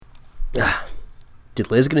Did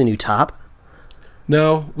Liz get a new top?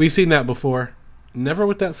 No, we've seen that before. Never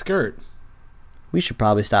with that skirt. We should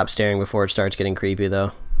probably stop staring before it starts getting creepy,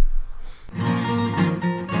 though.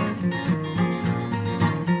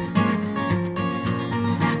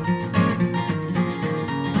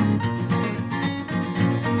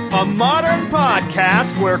 A modern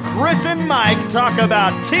podcast where Chris and Mike talk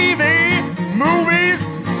about TV, movies,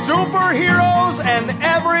 superheroes, and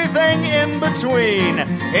everything in between.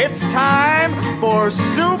 It's time for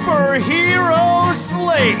Superhero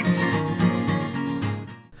Slate.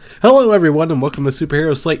 Hello, everyone, and welcome to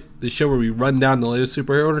Superhero Slate, the show where we run down the latest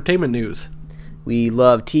superhero entertainment news. We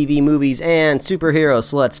love TV, movies, and superheroes,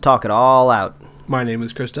 so let's talk it all out. My name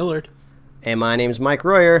is Chris Dillard. And my name's Mike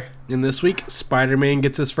Royer. And this week, Spider-Man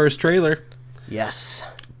gets his first trailer. Yes.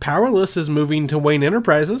 Powerless is moving to Wayne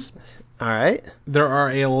Enterprises. All right. There are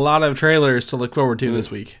a lot of trailers to look forward to this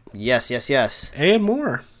week. Yes. And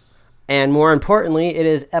more. And more importantly, it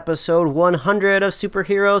is episode 100 of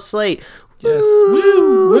Superhero Slate. Yes.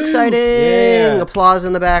 Woo! Exciting. Yeah. Applause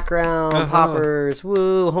in the background. Poppers.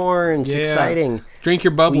 Woo. Horns. Yeah. Exciting. Drink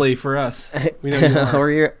your bubbly for us. We know you are.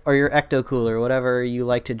 or your Ecto Cooler, whatever you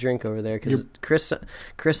like to drink over there. Because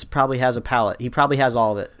Chris probably has a pallet. He probably has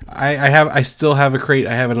all of it. I still have a crate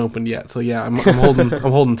I haven't opened yet. So yeah, I'm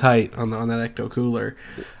holding tight on that Ecto Cooler.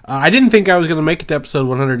 I didn't think I was going to make it to episode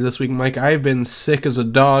 100 this week, Mike. I've been sick as a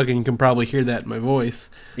dog, and you can probably hear that in my voice.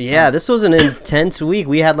 Yeah, this was an intense week.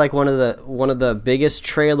 We had like one of the biggest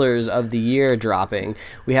trailers of the year dropping.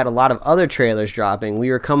 We had a lot of other trailers dropping.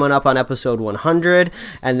 We were coming up on episode 100,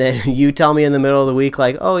 and then you tell me in the middle of the week,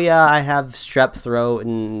 like, oh yeah, I have strep throat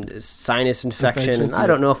and sinus infection, and I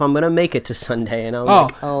don't know if I'm going to make it to Sunday. And I'm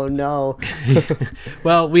like, oh no.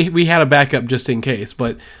 Well, we had a backup just in case,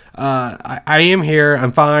 but I am here.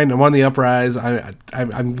 I'm fine. I'm on the uprise. I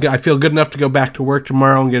feel good enough to go back to work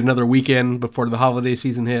tomorrow and get another weekend before the holiday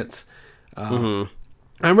season hits. I'm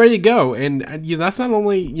ready to go, and that's not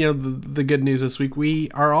only the good news this week.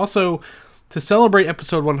 We are also, to celebrate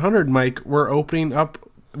episode 100, Mike, we're opening up,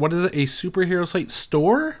 what is it, a Superhero Slate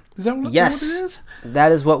store? Is that what it is?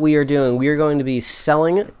 That is what we are doing. We are going to be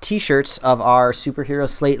selling t-shirts of our Superhero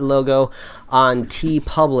Slate logo on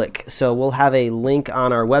TeePublic. So we'll have a link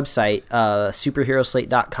on our website,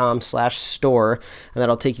 superheroslate.com/store, and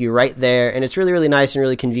that'll take you right there. And it's really, really nice and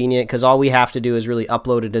really convenient because all we have to do is really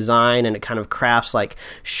upload a design, and it kind of crafts like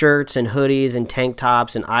shirts and hoodies and tank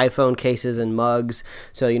tops and iPhone cases and mugs.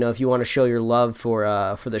 So, if you want to show your love for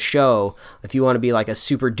the show, if you want to be like a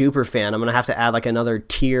super duper fan, I'm going to have to add like another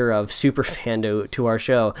tier of super fan to our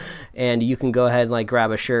show, and you can go ahead and like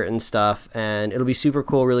grab a shirt and stuff, and it'll be super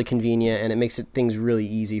cool, really convenient, and it makes things really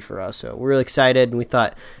easy for us. So we're really excited, and we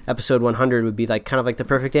thought episode 100 would be like kind of like the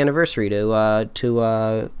perfect anniversary to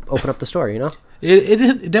open up the store.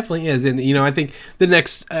 It definitely is, and I think the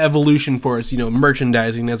next evolution for us,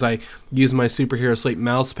 merchandising, as I use my Superhero Slate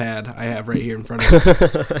mouse pad I have right here in front of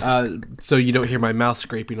us, so you don't hear my mouse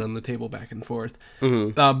scraping on the table back and forth.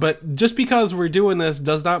 But just because we're doing this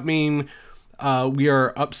does not mean we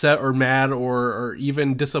are upset or mad or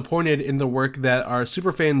even disappointed in the work that our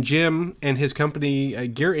superfan Jim and his company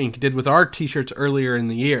Gear Inc. did with our t-shirts earlier in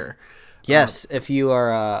the year. Yes, if you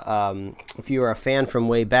are a fan from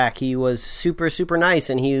way back, he was super, super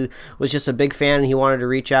nice, and he was just a big fan, and he wanted to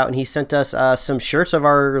reach out, and he sent us some shirts of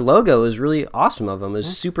our logo. It was really awesome of him. It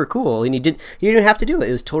was super cool, and he didn't have to do it.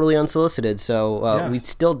 It was totally unsolicited, so we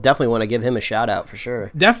still definitely want to give him a shout out for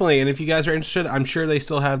sure. Definitely, and if you guys are interested, I'm sure they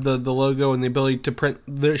still have the logo and the ability to print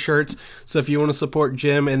their shirts. So if you want to support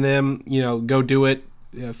Jim and them, go do it.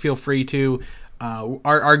 Feel free to.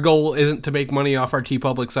 Our goal isn't to make money off our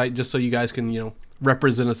TeePublic site, just so you guys can,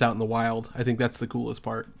 represent us out in the wild. I think that's the coolest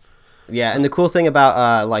part. Yeah, and the cool thing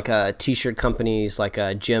about t-shirt companies like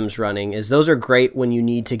Jim's running is those are great when you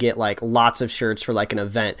need to get like lots of shirts for like an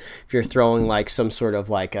event. If you're throwing like some sort of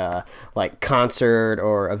like concert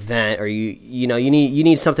or event, or you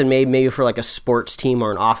need something made maybe for like a sports team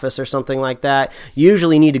or an office or something like that. You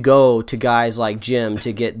usually need to go to guys like Jim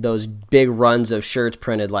to get those big runs of shirts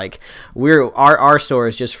printed. Like our store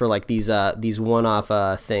is just for like these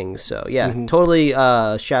one-off things. So yeah, totally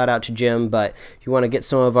shout out to Jim. But if you want to get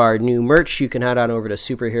some of our new merch, you can head on over to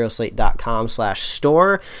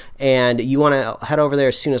superheroslate.com/store, and you want to head over there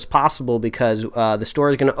as soon as possible because the store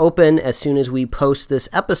is going to open as soon as we post this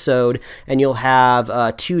episode, and you'll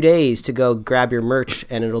have 2 days to go grab your merch,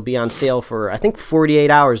 and it'll be on sale for I think 48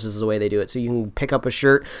 hours is the way they do it. So you can pick up a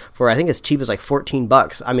shirt for I think as cheap as like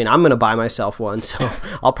 $14. I mean, I'm going to buy myself one, so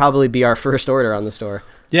I'll probably be our first order on the store.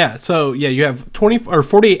 Yeah, so you have 20 or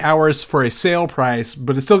 48 hours for a sale price,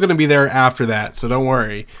 but it's still going to be there after that, so don't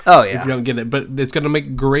worry. Oh yeah, if you don't get it, but it's going to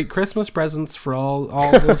make great Christmas presents for all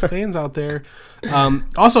those fans out there.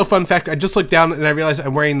 Also, a fun fact: I just looked down and I realized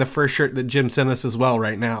I'm wearing the first shirt that Jim sent us as well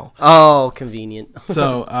right now. Oh, convenient.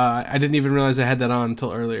 So I didn't even realize I had that on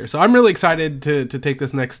until earlier. So I'm really excited to take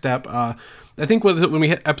this next step. I think when we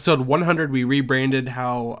hit episode 100, we rebranded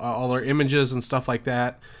how all our images and stuff like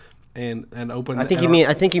that. And open. I think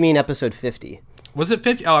you mean episode 50. Was it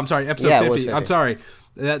 50? Oh, I'm sorry, episode 50. 50. I'm sorry.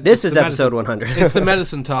 This is episode 100. It's the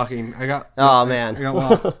medicine talking. I got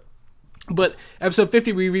lost. But episode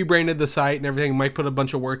 50, we rebranded the site and everything. Mike put a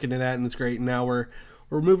bunch of work into that, and it's great. And now we're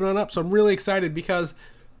moving on up. So I'm really excited because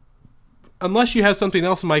unless you have something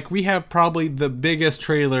else, Mike, we have probably the biggest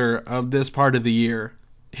trailer of this part of the year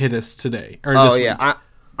hit us today. This week.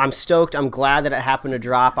 I'm stoked. I'm glad that it happened to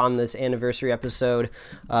drop on this anniversary episode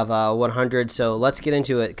of 100. So let's get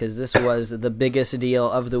into it because this was the biggest deal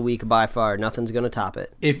of the week by far. Nothing's going to top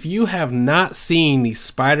it. If you have not seen the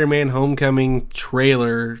Spider-Man Homecoming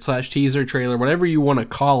trailer / teaser trailer, whatever you want to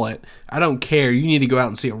call it, I don't care. You need to go out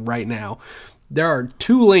and see it right now. There are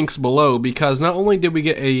 2 links below because not only did we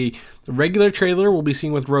get a regular trailer we'll be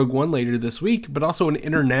seeing with Rogue One later this week, but also an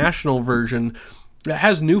international version that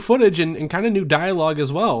has new footage and kind of new dialogue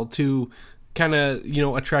as well to kind of,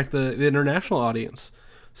 attract the international audience.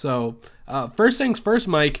 So, first things first,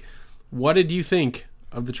 Mike, what did you think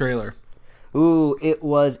of the trailer? Ooh, it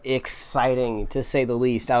was exciting to say the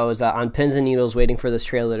least. I was on pins and needles waiting for this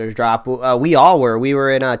trailer to drop. We all were. We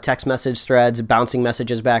were in text message threads, bouncing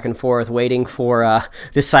messages back and forth, waiting for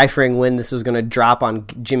deciphering when this was going to drop on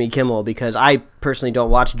Jimmy Kimmel because I personally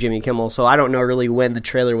don't watch Jimmy Kimmel, so I don't know really when the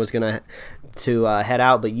trailer was going to head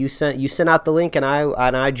out. But you sent out the link and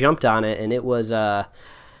I jumped on it, and it was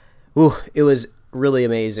it was really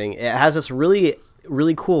amazing. It has this really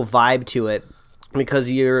really cool vibe to it.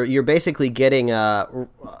 Because you're basically getting a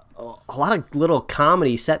lot of little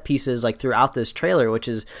comedy set pieces like throughout this trailer, which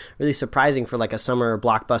is really surprising for like a summer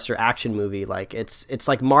blockbuster action movie. Like it's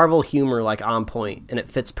like Marvel humor, like on point, and it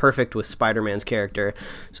fits perfect with Spider-Man's character.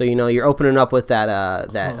 So you're opening up with that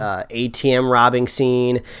ATM robbing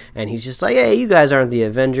scene, and he's just like, "Hey, you guys aren't the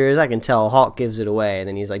Avengers. I can tell." Hulk gives it away, and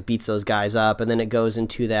then he's like beats those guys up, and then it goes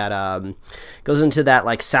into that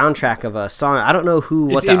like soundtrack of a song. I don't know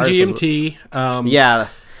what that artist was. MGMT. Yeah.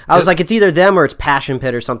 I was like, it's either them or it's Passion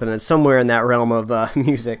Pit or something. It's somewhere in that realm of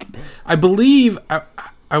music. I believe I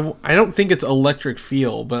don't think it's Electric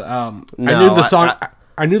Feel, but No, I knew the song.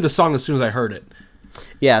 I knew the song as soon as I heard it.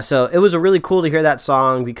 Yeah, so it was really cool to hear that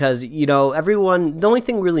song because, everyone, the only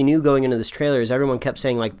thing really new going into this trailer is everyone kept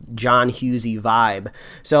saying, like, John Hughesy vibe.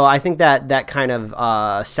 So I think that kind of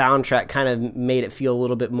soundtrack kind of made it feel a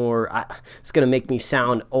little bit more, it's going to make me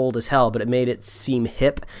sound old as hell, but it made it seem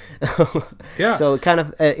hip. Yeah. So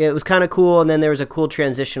it was kind of cool, and then there was a cool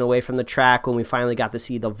transition away from the track when we finally got to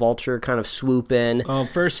see the Vulture kind of swoop in.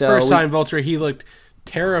 First time Vulture, he looked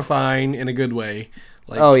terrifying in a good way.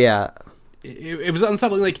 Like, oh, yeah. It was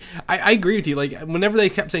unsettling. Like I agree with you. Like whenever they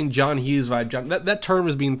kept saying John Hughes vibe, that term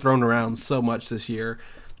is being thrown around so much this year.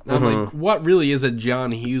 I'm like, what really is a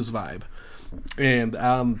John Hughes vibe? And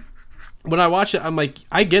when I watch it, I'm like,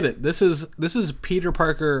 I get it. This is Peter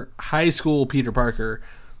Parker, high school Peter Parker,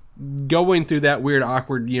 going through that weird,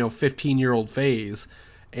 awkward, 15-year-old phase.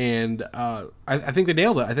 And I think they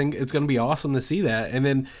nailed it. I think it's going to be awesome to see that. And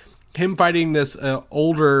then him fighting this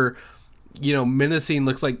older, menacing,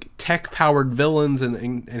 looks like tech-powered villains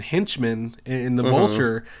and henchmen in the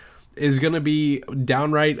Vulture is going to be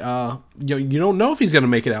downright, you don't know if he's going to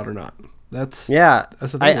make it out or not. That's the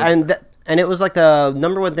thing. And it was like the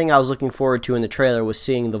number one thing I was looking forward to in the trailer was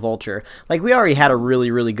seeing the Vulture. Like, we already had a really,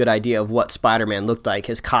 really good idea of what Spider-Man looked like,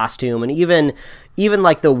 his costume, and even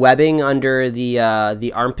like the webbing under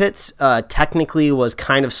the armpits technically was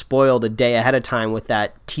kind of spoiled a day ahead of time with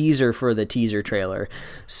that teaser for the teaser trailer.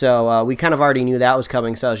 So we kind of already knew that was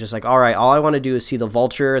coming, so I was just like, all right, all I want to do is see the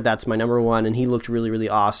Vulture. That's my number one, and he looked really, really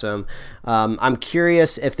awesome. I'm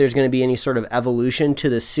curious if there's going to be any sort of evolution to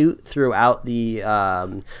the suit throughout the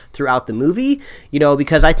movie,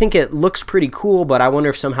 because I think it looks pretty cool, but I wonder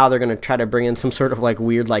if somehow they're going to try to bring in some sort of like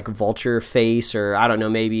weird like Vulture face, or I don't know,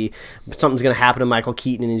 maybe something's going to happen to Michael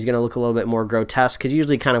Keaton and he's going to look a little bit more grotesque, because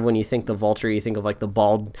usually kind of when you think the Vulture, you think of like the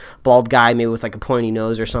bald guy, maybe with like a pointy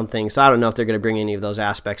nose or something. So I don't know if they're going to bring any of those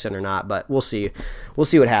aspects in or not, but we'll see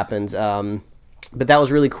what happens. But that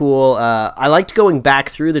was really cool. I liked going back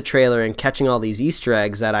through the trailer and catching all these Easter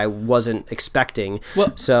eggs that I wasn't expecting.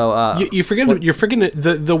 Well, so you're forgetting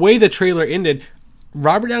the way the trailer ended.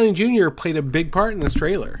 Robert Downey Jr. played a big part in this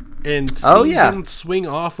trailer. And seeing him swing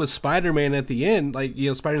off with Spider-Man at the end, like, you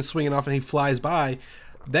know, Spider-Man swinging off and he flies by,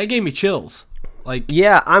 that gave me chills. Like,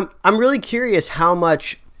 yeah, I'm really curious how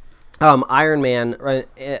much Iron Man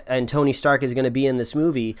and Tony Stark is going to be in this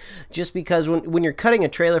movie, just because when you're cutting a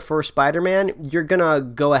trailer for Spider-Man, you're going to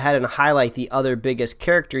go ahead and highlight the other biggest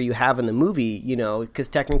character you have in the movie, you know, because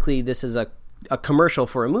technically this is a commercial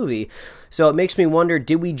for a movie. So it makes me wonder,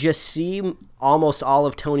 did we just see almost all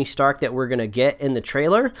of Tony Stark that we're going to get in the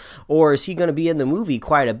trailer, or is he going to be in the movie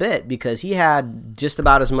quite a bit, because he had just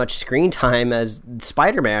about as much screen time as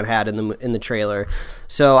Spider-Man had in the trailer.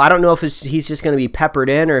 So I don't know if he's just going to be peppered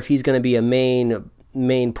in, or if he's going to be a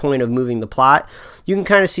main point of moving the plot. You can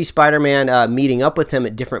kind of see Spider-Man meeting up with him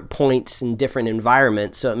at different points in different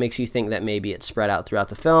environments, so it makes you think that maybe it's spread out throughout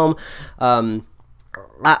the film.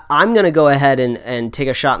 I'm going to go ahead and take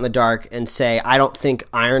a shot in the dark and say I don't think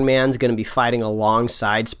Iron Man's going to be fighting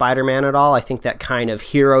alongside Spider-Man at all. I think that kind of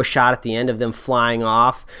hero shot at the end of them flying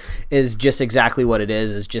off is just exactly what it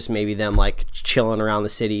is just maybe them like chilling around the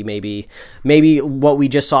city. Maybe what we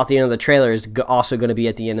just saw at the end of the trailer is also going to be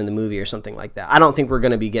at the end of the movie or something like that. I don't think we're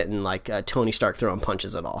going to be getting like Tony Stark throwing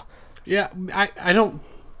punches at all. Yeah, I don't.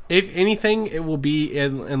 If anything, it will be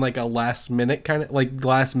in like a last minute kind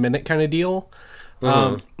of deal.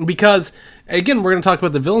 Because again, we're going to talk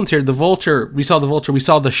about the villains here. The Vulture, we saw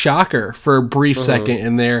the Shocker for a brief second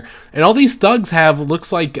in there, and all these thugs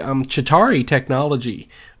looks like Chitauri technology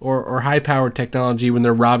or high powered technology when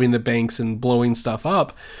they're robbing the banks and blowing stuff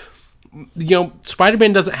up. You know,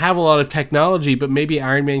 Spider-Man doesn't have a lot of technology, but maybe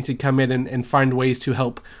Iron Man could come in and find ways to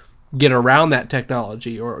help get around that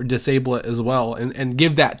technology or disable it as well, and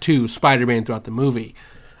give that to Spider-Man throughout the movie.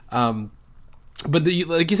 But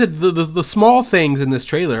like you said, the small things in this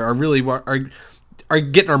trailer are really are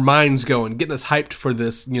getting our minds going, getting us hyped for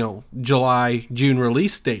this, you know, June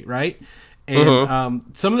release date, right? And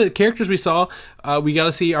some of the characters we saw, we got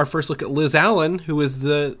to see our first look at Liz Allen, who is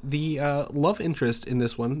the love interest in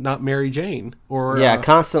this one, not Mary Jane.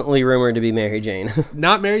 Constantly rumored to be Mary Jane.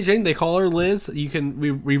 Not Mary Jane. They call her Liz.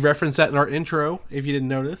 We reference that in our intro if you didn't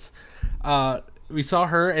notice. We saw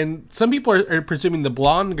her, and some people are presuming the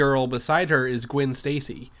blonde girl beside her is Gwen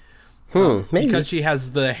Stacy. Maybe. Because she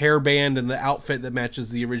has the hairband and the outfit that matches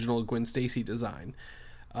the original Gwen Stacy design.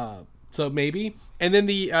 So maybe. And then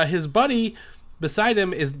his buddy beside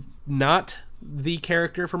him is not the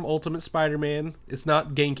character from Ultimate Spider-Man. It's not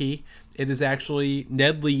Genki. It is actually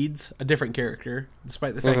Ned Leeds, a different character,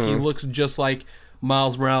 despite the fact he looks just like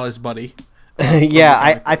Miles Morales' buddy.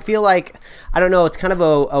 I feel like, I don't know, it's kind of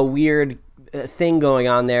a weird thing going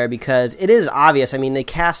on there, because it is obvious. I mean, they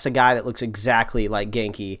cast a guy that looks exactly like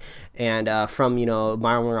Genki and from, you know,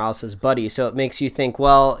 Miles Morales' buddy, so it makes you think,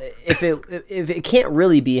 well, if it can't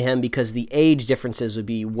really be him, because the age differences would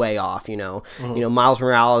be way off, you know. You know, Miles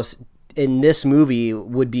Morales in this movie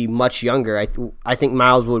would be much younger. I think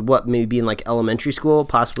Miles would maybe be in like elementary school,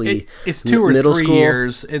 possibly. It's 2 or middle 3 school.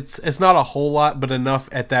 years. It's not a whole lot, but enough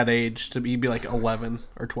at that age to be like 11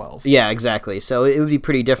 or 12. Yeah, exactly. So it would be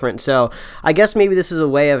pretty different. So I guess maybe this is a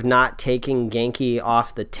way of not taking Genki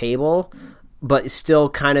off the table, but still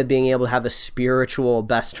kind of being able to have a spiritual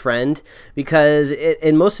best friend, because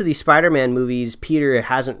in most of these Spider-Man movies, Peter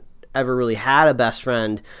hasn't ever really had a best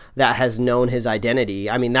friend that has known his identity.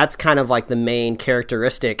 I mean, that's kind of like the main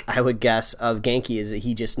characteristic, I would guess, of Genki, is that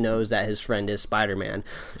he just knows that his friend is Spider-Man.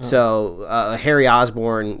 So Harry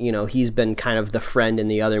Osborn, you know, he's been kind of the friend in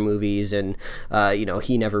the other movies, and you know,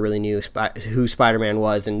 he never really knew who Spider-Man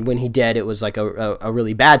was, and when he did, it was like a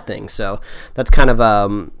really bad thing. So that's kind of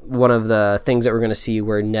one of the things that we're going to see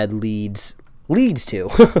where Ned leads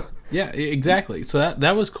to. Yeah, exactly. So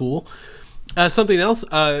that was cool. Something else,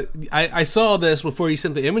 I saw this before you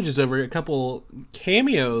sent the images over, a couple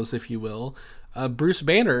cameos, if you will. Bruce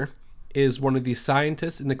Banner is one of these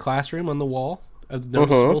scientists in the classroom on the wall, of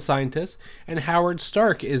noticeable scientists, and Howard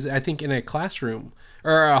Stark is, I think, in a classroom,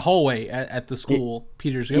 or a hallway at the school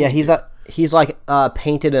Peter's going to. Yeah, he's like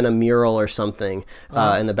painted in a mural or something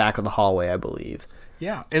in the back of the hallway, I believe.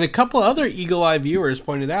 Yeah, and a couple other eagle-eye viewers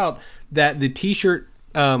pointed out that the T-shirt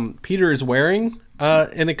Peter is wearing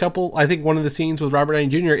in a couple, I think one of the scenes with Robert Downey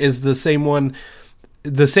Jr. is the same one,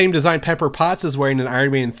 the same design Pepper Potts is wearing in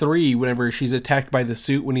Iron Man 3 whenever she's attacked by the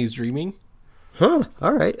suit when he's dreaming. All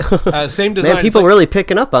right. Same design. Man, people really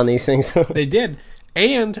picking up on these things. They did.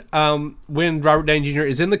 And when Robert Downey Jr.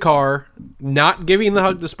 is in the car, not giving the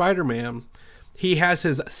hug to Spider-Man, he has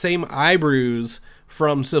his same eye bruise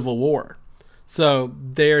from Civil War. So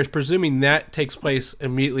they're presuming that takes place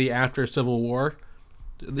immediately after Civil War.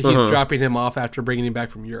 He's dropping him off after bringing him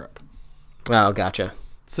back from Europe. Oh, gotcha.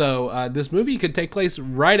 So this movie could take place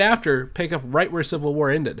pick up right where Civil War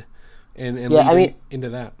ended, and into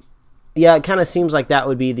that. Yeah, it kind of seems like that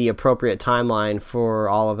would be the appropriate timeline for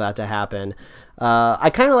all of that to happen. I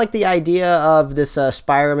kind of like the idea of this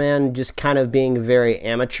Spider-Man just kind of being very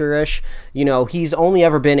amateurish. You know, he's only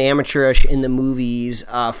ever been amateurish in the movies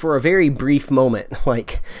for a very brief moment.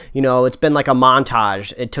 Like, you know, it's been like a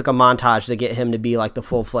montage. It took a montage to get him to be like the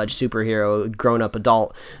full-fledged superhero, grown-up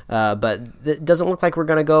adult. But it doesn't look like we're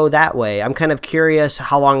going to go that way. I'm kind of curious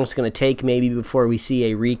how long it's going to take maybe before we see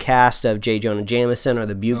a recast of J. Jonah Jameson or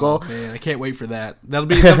the Bugle. Oh, man, I can't wait for that. That'll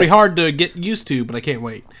be hard to get used to, but I can't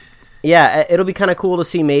wait. Yeah, it'll be kind of cool to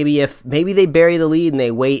see maybe they bury the lead and they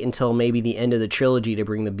wait until maybe the end of the trilogy to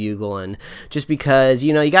bring the Bugle in. Just because,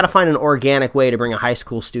 you know, you got to find an organic way to bring a high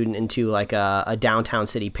school student into like a downtown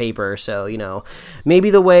city paper. So, you know, maybe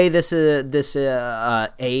the way this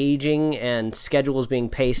aging and schedule is being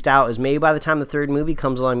paced out is maybe by the time the third movie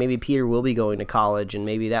comes along, maybe Peter will be going to college and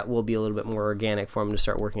maybe that will be a little bit more organic for him to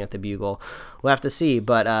start working at the Bugle. We'll have to see,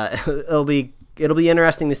 but it'll be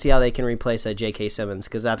interesting to see how they can replace J.K. Simmons,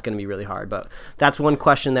 because that's going to be really hard. But that's one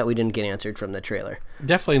question that we didn't get answered from the trailer.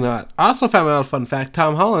 Definitely not. I also found out a fun fact.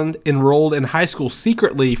 Tom Holland enrolled in high school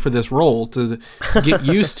secretly for this role to get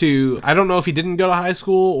used to. I don't know if he didn't go to high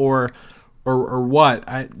school or what,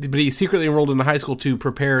 but he secretly enrolled in high school to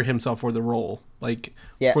prepare himself for the role.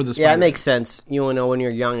 For the Spider-Man. Yeah, it makes sense. You know, when you're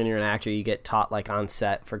young and you're an actor, you get taught like on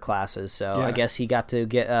set for classes. So yeah. I guess he got to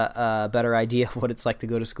get a better idea of what it's like to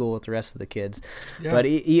go to school with the rest of the kids. Yeah.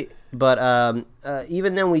 But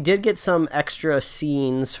even then, we did get some extra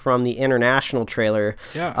scenes from the international trailer.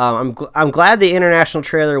 Yeah. I'm glad the international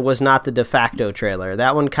trailer was not the de facto trailer.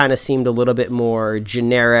 That one kind of seemed a little bit more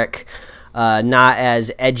generic. Not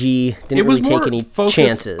as edgy, didn't really take any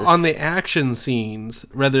chances on the action scenes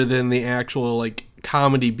rather than the actual like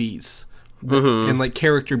comedy beats and like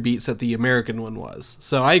character beats that the American one was.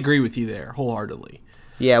 So I agree with you there wholeheartedly.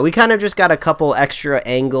 Yeah, we kind of just got a couple extra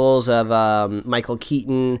angles of Michael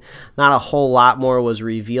Keaton. Not a whole lot more was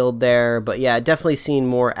revealed there, but yeah, definitely seen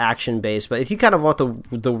more action based. But if you kind of want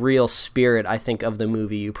the real spirit, I think, of the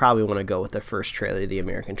movie, you probably want to go with the first trailer, the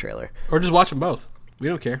American trailer, or just watch them both. We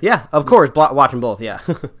don't care. Yeah, of course. Watch them both, yeah.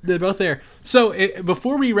 They're both there. So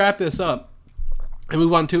before we wrap this up and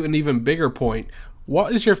move on to an even bigger point,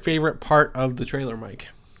 what is your favorite part of the trailer, Mike?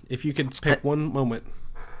 If you could pick one moment.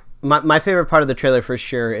 My favorite part of the trailer for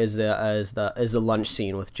sure is the lunch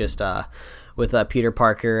scene with just with Peter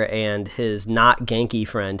Parker and his not Genki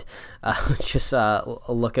friend, just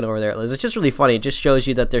looking over there at Liz. It's just really funny. It just shows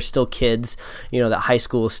you that they're still kids, you know, that high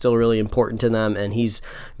school is still really important to them, and he's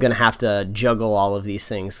going to have to juggle all of these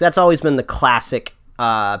things. That's always been the classic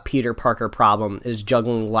Peter Parker problem, is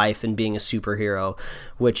juggling life and being a superhero,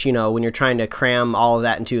 which, you know, when you're trying to cram all of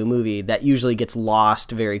that into a movie, that usually gets lost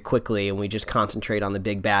very quickly and we just concentrate on the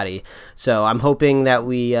big baddie. So I'm hoping that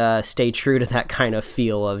we stay true to that kind of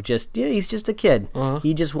feel of just, yeah, he's just a kid. Uh-huh.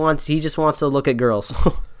 He just wants to look at girls.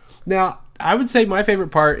 Now, I would say my favorite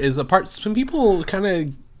part is a part some people kind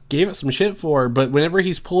of gave it some shit for, but whenever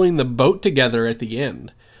he's pulling the boat together at the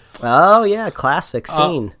end. Oh, yeah, classic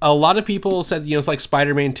scene. A lot of people said, you know, it's like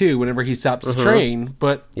Spider-Man 2 whenever he stops the train,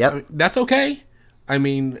 but yep. I mean, that's okay. I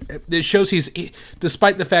mean, it shows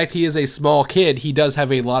despite the fact he is a small kid, he does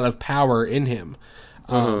have a lot of power in him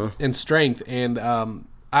and strength, and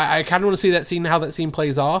I kind of want to see that scene, how that scene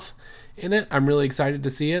plays off in it. I'm really excited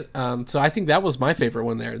to see it. So I think that was my favorite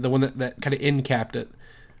one there, the one that kind of end capped it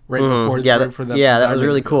right before. That was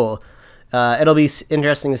really cool. It'll be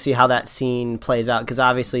interesting to see how that scene plays out, because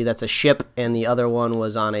obviously that's a ship and the other one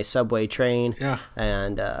was on a subway train. Yeah.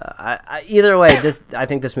 And either way, I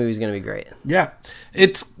think this movie is going to be great. Yeah.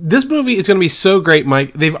 This movie is going to be so great,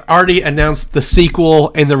 Mike. They've already announced the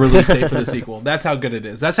sequel and the release date for the sequel. That's how good it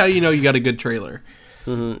is. That's how you know you got a good trailer.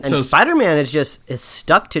 Mm-hmm. And Spider-Man is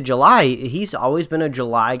stuck to July. He's always been a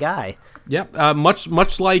July guy. Yep.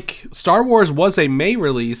 Much like Star Wars was a May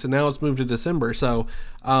release and now it's moved to December. So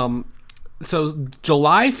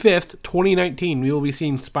July 5th, 2019, we will be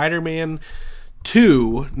seeing Spider-Man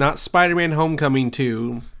 2, not Spider-Man Homecoming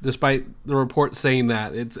 2, despite the reports saying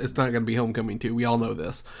that. It's not going to be Homecoming 2. We all know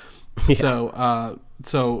this. Yeah.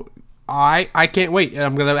 So I can't wait.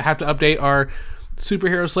 I'm going to have to update our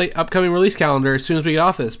Superhero Slate upcoming release calendar as soon as we get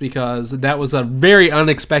off this, because that was a very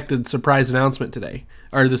unexpected surprise announcement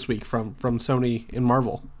this week from Sony and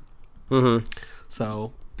Marvel. Mm-hmm.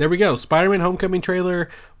 So there we go. Spider-Man Homecoming trailer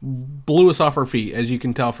blew us off our feet, as you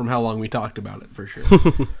can tell from how long we talked about it, for sure.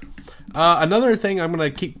 Another thing I'm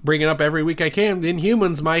going to keep bringing up every week I can, the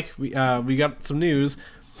Inhumans, Mike. We got some news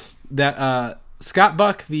that Scott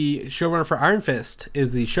Buck, the showrunner for Iron Fist,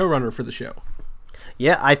 is the showrunner for the show.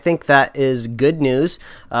 Yeah, I think that is good news.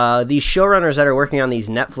 These showrunners that are working on these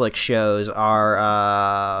Netflix shows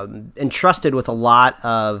are entrusted with a lot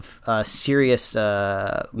of serious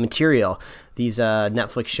material. These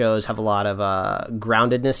Netflix shows have a lot of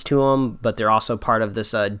groundedness to them, but they're also part of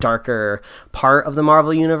this darker part of the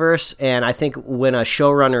Marvel Universe. And I think when a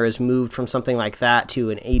showrunner is moved from something like that to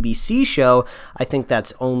an ABC show, I think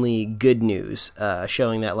that's only good news,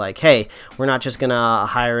 showing that, like, hey, we're not just going to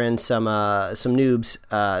hire in some noobs.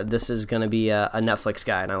 This is going to be a Netflix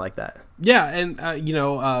guy, and I like that. Yeah,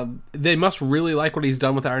 and, they must really like what he's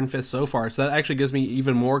done with Iron Fist so far. So that actually gives me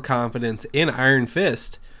even more confidence in Iron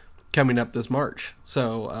Fist coming up this March.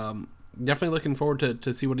 So definitely looking forward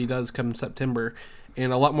to see what he does come September,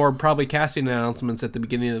 and a lot more probably casting announcements at the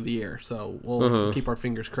beginning of the year. So we'll keep our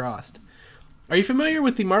fingers crossed. Are you familiar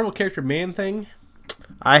with the Marvel character Man-Thing?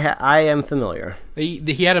 I am familiar.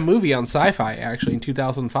 He had a movie on Sci-Fi actually in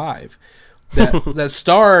 2005 that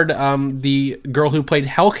starred the girl who played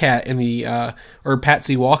Hellcat in the or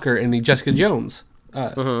Patsy Walker in the Jessica Jones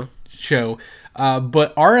show.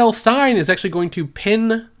 But R.L. Stine is actually going to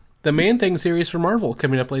pin the Man-Thing series for Marvel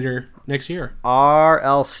coming up later next year.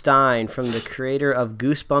 R.L. Stine, from the creator of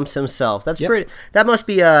Goosebumps himself. That's pretty. That must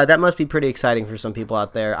be pretty exciting for some people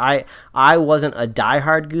out there. I wasn't a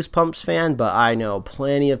diehard Goosebumps fan, but I know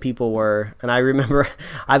plenty of people were, and I remember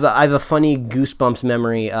I have a funny Goosebumps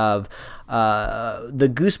memory of. The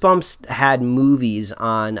Goosebumps had movies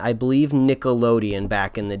on, I believe, Nickelodeon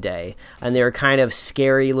back in the day, and they were kind of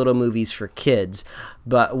scary little movies for kids.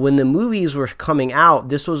 But when the movies were coming out,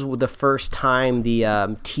 this was the first time the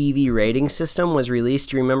TV rating system was released.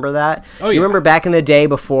 Do you remember that? Oh, yeah. You remember back in the day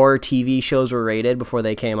before TV shows were rated, before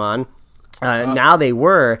they came on? Now they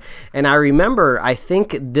were, and I remember, I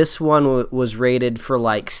think this one was rated for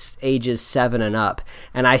like ages 7 and up,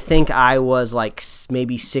 and I think I was like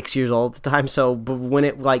maybe 6 years old at the time. So when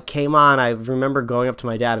it like came on, I remember going up to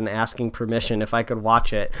my dad and asking permission if I could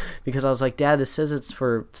watch it, because I was like, Dad, this says it's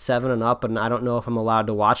for 7 and up, and I don't know if I'm allowed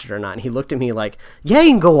to watch it or not. And he looked at me like, yeah, you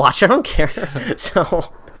can go watch it, I don't care.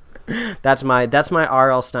 So that's my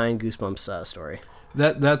R.L. Stine Goosebumps story.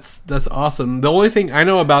 That's awesome. The only thing I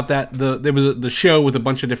know about that, there was the show with a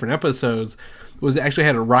bunch of different episodes, was it actually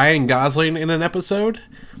had a Ryan Gosling in an episode,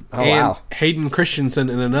 and Hayden Christensen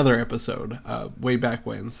in another episode, way back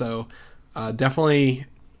when. So definitely,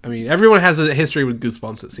 I mean, everyone has a history with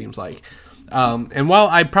Goosebumps, it seems like. And while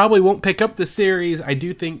I probably won't pick up the series, I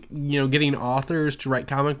do think getting authors to write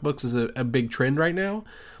comic books is a big trend right now,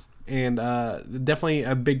 and definitely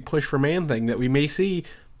a big push for Man-Thing that we may see.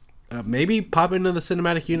 Maybe pop into the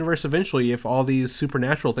cinematic universe eventually if all these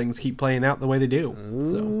supernatural things keep playing out the way they do.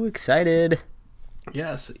 Ooh, excited.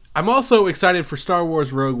 Yes. I'm also excited for Star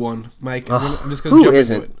Wars Rogue One, Mike. I'm just going to jump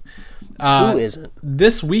into it. Who isn't?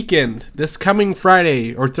 This weekend, this coming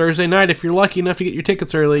Friday or Thursday night, if you're lucky enough to get your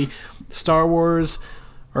tickets early, Star Wars,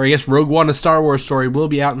 or I guess Rogue One, A Star Wars Story, will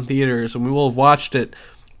be out in theaters, and we will have watched it,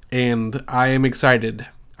 and I am excited.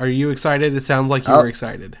 Are you excited? It sounds like you were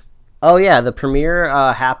excited. Oh, yeah, the premiere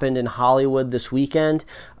happened in Hollywood this weekend.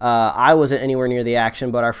 I wasn't anywhere near the action,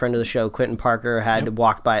 but our friend of the show, Quentin Parker, had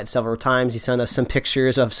walked by it several times. He sent us some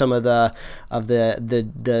pictures of some of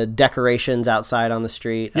the decorations outside on the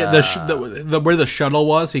street. Yeah, where the shuttle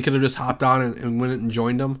was, he could have just hopped on and went and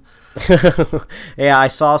joined them. Yeah, I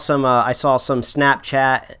saw some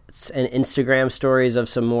Snapchat and Instagram stories of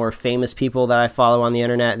some more famous people that I follow on the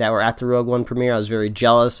internet that were at the Rogue One premiere. I was very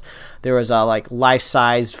jealous. There was like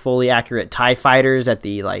life-sized, fully accurate TIE fighters at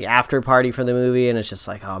the like after party for the movie, and it's just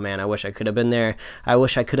like, oh man, I wish I could have been there. I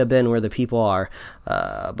wish I could have been where the people are.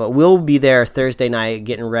 But we'll be there Thursday night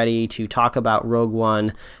getting ready to talk about Rogue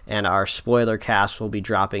One, and our spoiler cast will be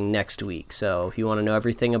dropping next week. So if you want to know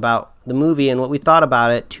everything about the movie and what we thought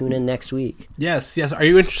about it, tune in next week. Yes. Are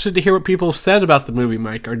you interested to hear what people said about the movie,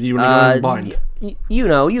 Mike, or do you want to go in blind? You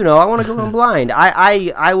know, I want to go in blind.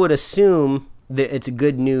 I would assume that it's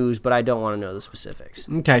good news, but I don't want to know the specifics.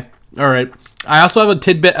 Okay. All right. I also have a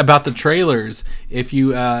tidbit about the trailers. If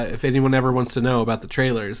anyone ever wants to know about the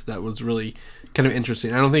trailers, that was really kind of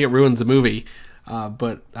interesting. I don't think it ruins the movie,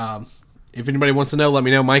 but if anybody wants to know, let me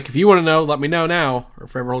know. Mike, if you want to know, let me know now, or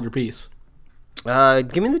forever hold your peace.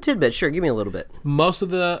 Give me the tidbit. Sure, give me a little bit.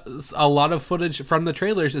 A lot of footage from the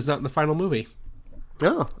trailers is not in the final movie.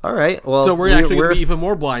 Oh, all right. Well, so we're actually going to be even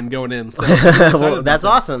more blind going in. So well, that's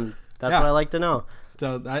awesome. That's what I like to know.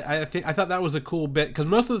 So I thought that was a cool bit, because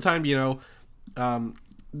most of the time,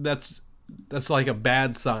 that's like a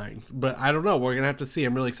bad sign. But I don't know. We're gonna have to see.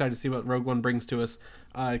 I'm really excited to see what Rogue One brings to us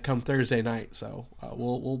come Thursday night. So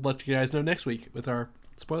we'll let you guys know next week with our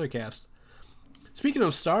spoiler cast. Speaking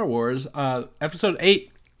of Star Wars, Episode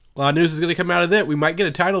 8 a lot of news is going to come out of that. We might get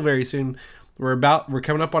a title very soon. We're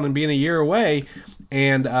coming up on it being a year away,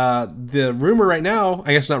 and the rumor right now,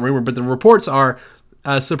 I guess not rumor, but the reports are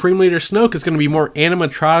Supreme Leader Snoke is going to be more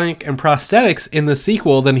animatronic and prosthetics in the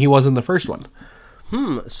sequel than he was in the first one.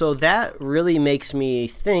 So that really makes me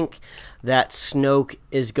think that Snoke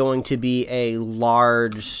is going to be a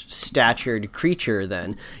large-statured creature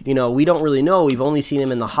then. You know, we don't really know. We've only seen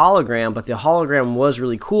him in the hologram, but the hologram was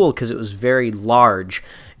really cool because it was very large.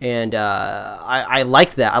 And I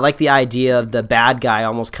like that. I like the idea of the bad guy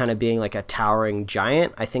almost kind of being like a towering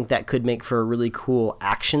giant. I think that could make for a really cool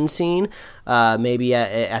action scene, maybe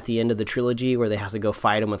at the end of the trilogy where they have to go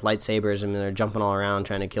fight him with lightsabers and they're jumping all around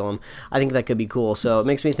trying to kill him. I think that could be cool. So it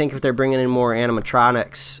makes me think if they're bringing in more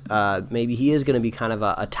animatronics, maybe he is going to be kind of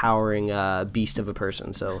a towering beast of a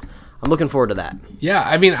person. So I'm looking forward to that. Yeah,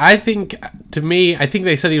 I mean, I think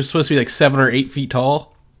they said he was supposed to be like 7 or 8 feet tall.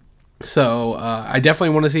 So I definitely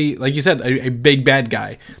want to see, like you said, a big bad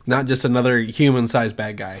guy, not just another human-sized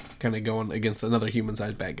bad guy, kind of going against another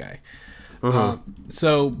human-sized bad guy.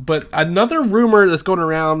 But another rumor that's going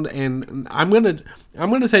around, and I'm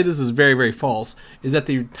gonna say this is very, very false, is that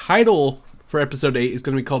the title for Episode 8 is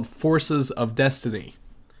going to be called Forces of Destiny.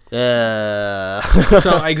 So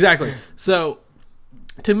exactly. So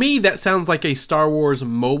to me, that sounds like a Star Wars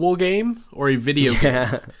mobile game or a video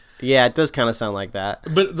game. Yeah, it does kind of sound like that.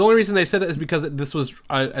 But the only reason they've said that is because this was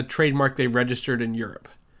a trademark they registered in Europe.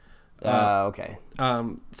 Okay.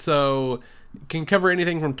 So can cover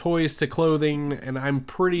anything from toys to clothing, and I'm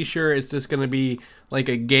pretty sure it's just going to be like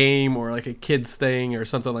a game or like a kid's thing or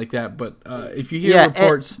something like that. But if you hear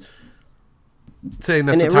reports saying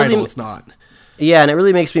that's the title, really, it's not. Yeah, and it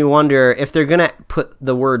really makes me wonder if they're going to put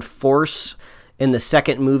the word force in the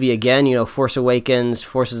second movie again, you know, Force Awakens,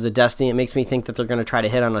 Forces of Destiny. It makes me think that they're going to try to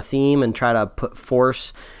hit on a theme and try to put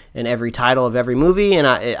force in every title of every movie, and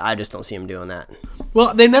I just don't see them doing that.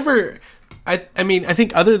 Well, they never... I mean, I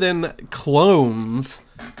think other than clones,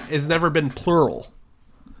 it's never been plural.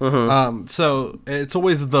 So it's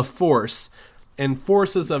always the Force. And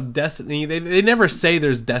Forces of Destiny, they never say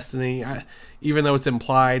there's destiny, even though it's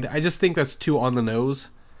implied. I just think that's too on the nose.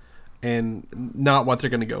 And not what they're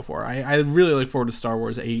going to go for. I really look forward to Star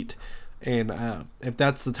Wars 8. And if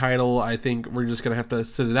that's the title, I think we're just going to have to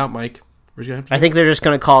sit it out, Mike. I think they're just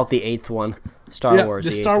going to call it the 8th one. Star Wars.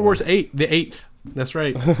 The Star Wars 8. The 8th. That's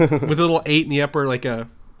right. With a little 8 in the upper, like a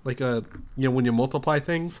you know, when you multiply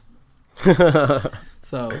things. So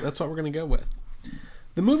that's what we're going to go with.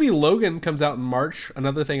 The movie Logan comes out in March.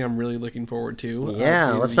 Another thing I'm really looking forward to.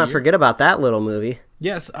 Yeah, let's not forget about that little movie.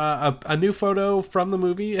 Yes, a new photo from the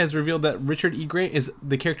movie has revealed that Richard E. Grant is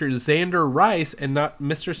the character Xander Rice and not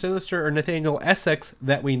Mr. Sinister or Nathaniel Essex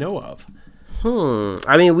that we know of.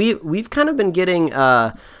 I mean, we've kind of been getting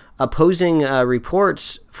opposing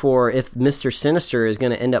reports for if Mr. Sinister is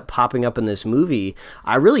going to end up popping up in this movie.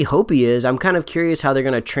 I really hope he is. I'm kind of curious how they're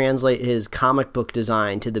going to translate his comic book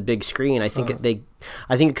design to the big screen. I think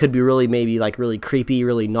it could be really maybe like really creepy,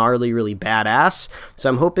 really gnarly, really badass. So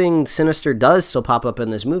I'm hoping Sinister does still pop up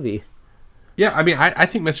in this movie. Yeah, I mean, I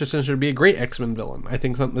think Mr. Sinister would be a great X-Men villain. I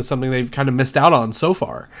think that's something they've kind of missed out on so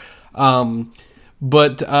far.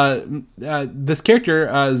 But this character,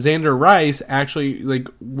 Xander Rice, actually like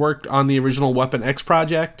worked on the original Weapon X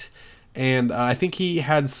project, and I think he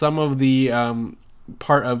had some of the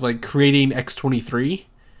part of like creating X-23.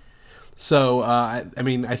 So I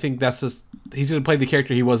mean, I think that's just he's going to play the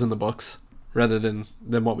character he was in the books rather than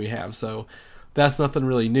what we have. So that's nothing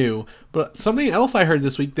really new. But something else I heard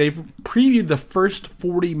this week, they've previewed the first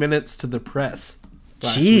 40 minutes to the press.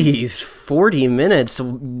 Jeez, 40 minutes.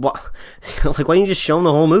 Like, why don't you just show them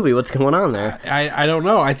the whole movie? What's going on there? I don't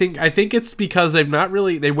know. I think it's because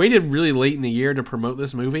they waited really late in the year to promote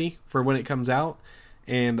this movie for when it comes out,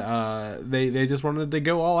 and they just wanted to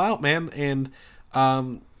go all out, man. And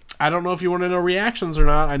I don't know if you want to know reactions or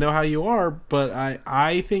not. I know how you are, but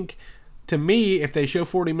I think, to me, if they show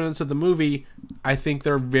 40 minutes of the movie, I think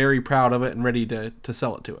they're very proud of it and ready to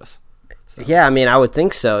sell it to us. So. Yeah, I mean, I would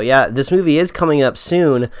think so. Yeah, this movie is coming up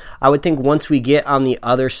soon. I would think once we get on the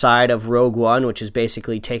other side of Rogue One, which is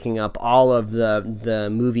basically taking up all of the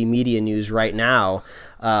movie media news right now,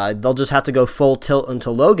 they'll just have to go full tilt into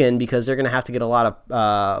Logan because they're going to have to get a lot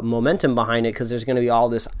of momentum behind it because there's going to be all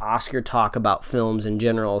this Oscar talk about films in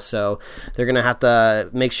general. So they're going to have to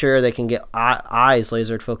make sure they can get eyes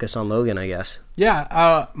laser focused on Logan, I guess.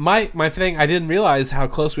 Yeah, my thing, I didn't realize how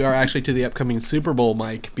close we are actually to the upcoming Super Bowl,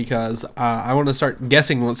 Mike, because I want to start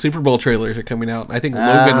guessing what Super Bowl trailers are coming out. I think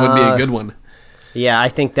Logan would be a good one. Yeah, I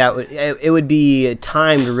think it would be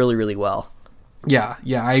timed really, really well. Yeah,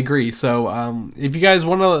 I agree. So if you guys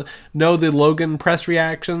want to know the Logan press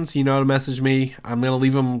reactions, you know how to message me. I'm going to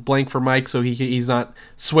leave them blank for Mike so he's not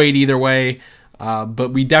swayed either way.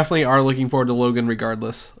 But we definitely are looking forward to Logan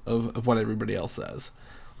regardless of what everybody else says.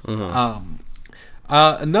 Mm-hmm.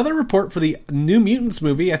 Another report for the New Mutants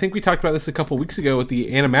movie, I think we talked about this a couple weeks ago with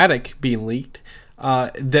the animatic being leaked,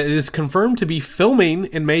 that it is confirmed to be filming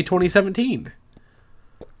in May 2017.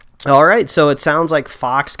 All right, so it sounds like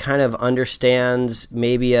Fox kind of understands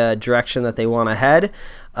maybe a direction that they want to head.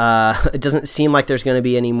 It doesn't seem like there's going to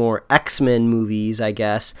be any more X-Men movies, I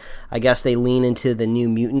guess. I guess they lean into the New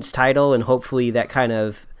Mutants title, and hopefully that kind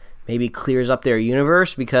of maybe clears up their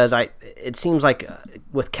universe, because it seems like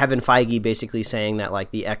with Kevin Feige basically saying that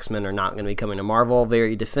like the X-Men are not going to be coming to Marvel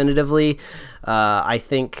very definitively, I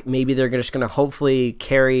think maybe they're just going to hopefully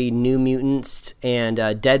carry New Mutants and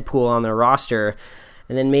Deadpool on their roster.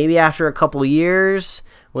 And then maybe after a couple years,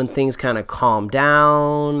 when things kind of calm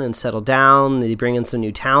down and settle down, they bring in some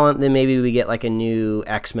new talent, then maybe we get like a new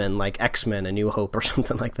X-Men, like X-Men, A New Hope or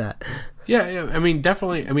something like that. Yeah, I mean,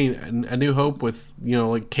 definitely. I mean, A New Hope with,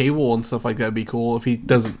 like Cable and stuff like that would be cool if he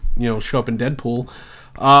doesn't, show up in Deadpool.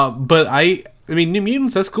 But I mean, New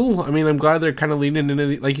Mutants, that's cool. I mean, I'm glad they're kind of leaning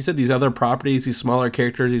into, like you said, these other properties, these smaller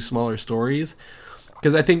characters, these smaller stories.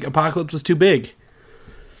 Because I think Apocalypse was too big.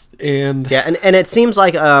 And it seems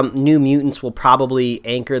like New Mutants will probably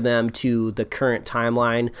anchor them to the current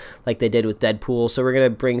timeline like they did with Deadpool. So we're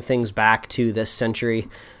going to bring things back to this century,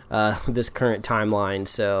 this current timeline.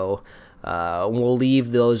 So we'll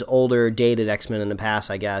leave those older dated X-Men in the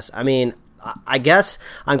past, I guess. I mean, I guess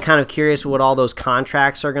I'm kind of curious what all those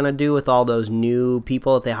contracts are going to do with all those new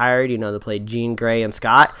people that they hired, that played Jean Grey and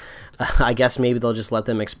Scott. I guess maybe they'll just let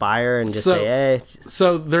them expire and just say, hey.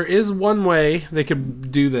 So there is one way they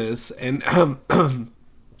could do this, and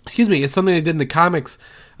excuse me, it's something they did in the comics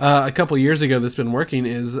a couple years ago that's been working,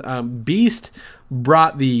 is Beast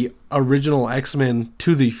brought the original X-Men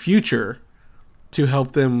to the future to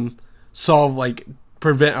help them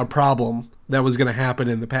prevent a problem that was going to happen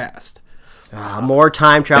in the past. More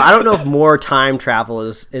time travel. I don't know if more time travel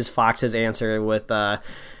is Fox's answer with...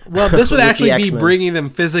 Well, this would actually be bringing them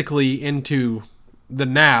physically into the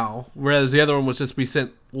now, whereas the other one was just we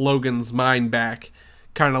sent Logan's mind back,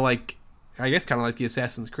 kind of like the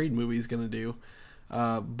Assassin's Creed movie is going to do.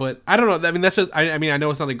 But I don't know. I mean, that's just. I mean, I know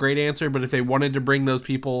it's not a great answer, but if they wanted to bring those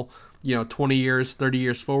people, 20 years, 30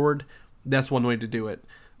 years forward, that's one way to do it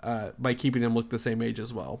by keeping them look the same age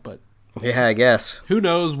as well. But yeah, I guess who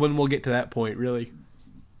knows when we'll get to that point, really.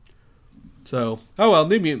 So,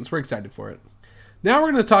 New Mutants, we're excited for it. Now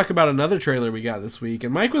we're going to talk about another trailer we got this week,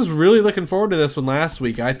 and Mike was really looking forward to this one last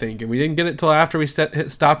week, I think, and we didn't get it till after we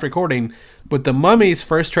stopped recording, but The Mummy's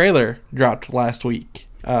first trailer dropped last week,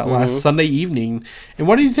 last Sunday evening. And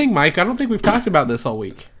what do you think, Mike? I don't think we've talked about this all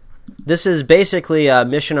week. This is basically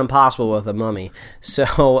Mission Impossible with a mummy. So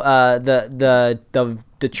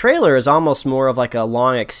the trailer is almost more of like a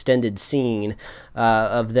long extended scene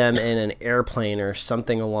of them in an airplane or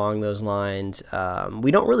something along those lines.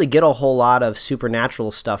 We don't really get a whole lot of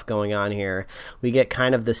supernatural stuff going on here. We get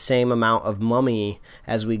kind of the same amount of mummy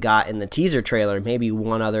as we got in the teaser trailer, maybe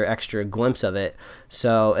one other extra glimpse of it.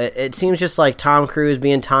 So it seems just like Tom Cruise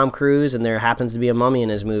being Tom Cruise, and there happens to be a mummy in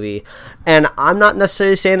his movie. And I'm not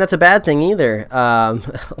necessarily saying that's a bad thing either. I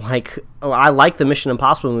like the Mission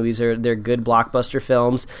Impossible movies. They're good blockbuster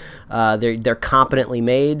films. They're competently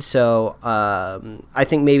made. So I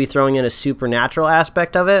think maybe throwing in a supernatural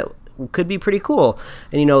aspect of it could be pretty cool.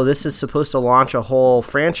 And this is supposed to launch a whole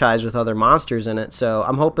franchise with other monsters in it. So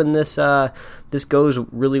I'm hoping this goes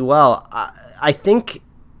really well. I think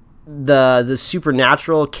the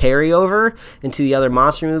supernatural carryover into the other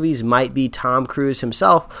monster movies might be Tom Cruise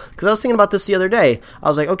himself, because I was thinking about this the other day. I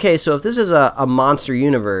was like, okay, so if this is a monster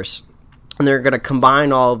universe and they're going to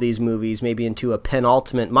combine all of these movies maybe into a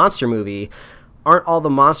penultimate monster movie, aren't all the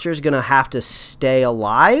monsters going to have to stay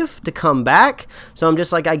alive to come back? So I'm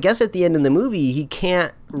just like, I guess at the end of the movie he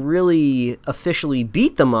can't really officially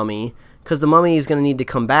beat the mummy, because the mummy is going to need to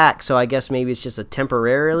come back. So I guess maybe it's just a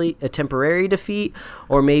temporary defeat,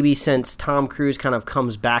 or maybe since Tom Cruise kind of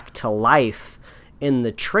comes back to life in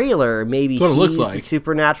the trailer, maybe he's the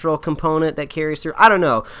supernatural component that carries through. I don't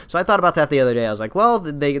know. So I thought about that the other day. I was like, well,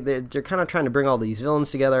 they're kind of trying to bring all these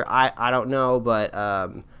villains together. I don't know, but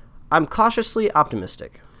I'm cautiously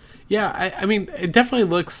optimistic. Yeah, I mean, it definitely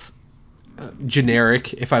looks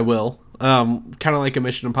generic, if I will, kind of like a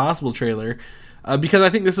Mission Impossible trailer. Because I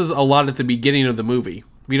think this is a lot at the beginning of the movie.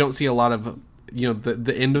 We don't see a lot of,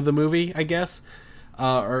 the end of the movie, I guess,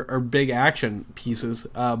 or big action pieces.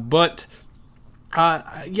 But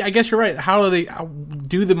Yeah, I guess you're right. How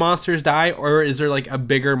do the monsters die, or is there like a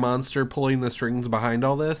bigger monster pulling the strings behind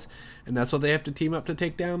all this, and that's what they have to team up to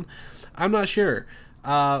take down? I'm not sure.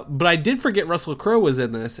 But I did forget Russell Crowe was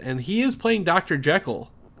in this, and he is playing Dr.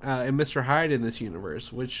 Jekyll and Mr. Hyde in this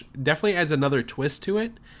universe, which definitely adds another twist to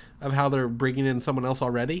it of how they're bringing in someone else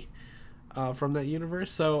already from that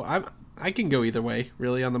universe. So I can go either way,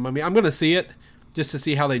 really, on the Mummy. I'm going to see it just to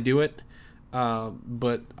see how they do it.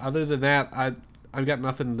 But other than that, I've got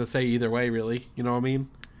nothing to say either way, really. You know what I mean?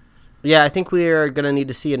 Yeah, I think we are going to need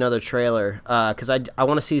to see another trailer because I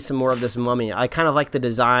want to see some more of this Mummy. I kind of like the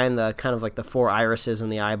design, the kind of like the 4 irises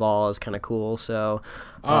and the eyeball is kind of cool. So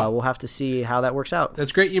we'll have to see how that works out.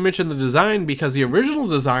 That's great you mentioned the design, because the original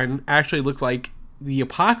design actually looked like the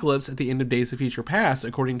apocalypse at the end of Days of Future Past,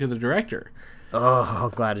 according to the director. Oh, I'm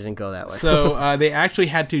glad it didn't go that way. So they actually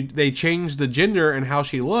they changed the gender and how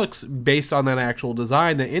she looks based on that actual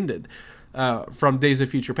design that ended. From Days of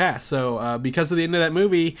Future Past. So because of the end of that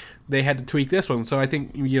movie, they had to tweak this one. So I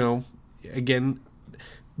think, again,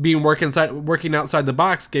 being working outside the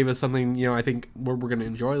box gave us something, I think we're going to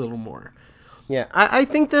enjoy a little more. Yeah, I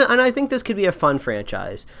think this could be a fun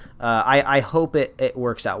franchise. I hope it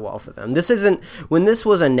works out well for them. When this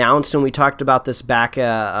was announced and we talked about this back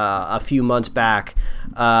a few months back.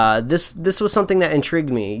 This was something that intrigued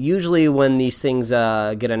me. Usually when these things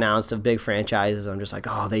get announced of big franchises, I'm just like,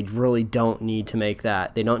 oh, they really don't need to make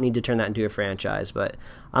that. They don't need to turn that into a franchise. But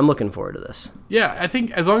I'm looking forward to this. Yeah, I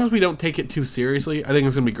think as long as we don't take it too seriously, I think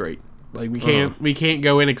it's gonna be great. Like we can't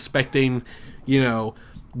go in expecting,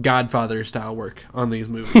 Godfather style work on these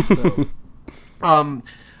movies. So.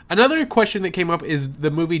 Another question that came up is the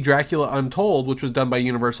movie Dracula Untold, which was done by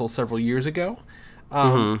Universal several years ago.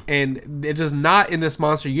 And it is not in this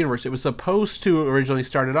monster universe. It was supposed to originally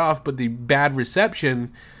start it off, but the bad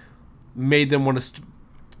reception made them want to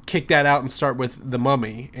kick that out and start with The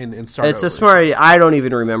Mummy and start It's over. a smart idea. I don't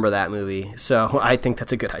even remember that movie, so I think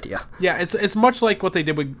that's a good idea. Yeah, it's much like what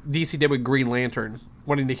DC did with Green Lantern,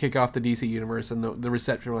 wanting to kick off the DC universe, and the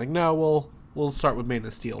reception were like, no, we'll start with Man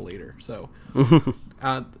of Steel later. So,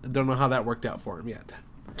 don't know how that worked out for him yet.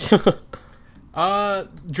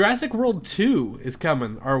 Jurassic World 2 is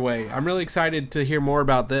coming our way. I'm really excited to hear more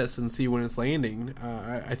about this and see when it's landing.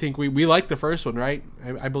 I think we liked the first one, right?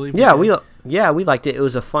 I believe. Yeah, we liked it. It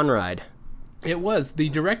was a fun ride. It was. The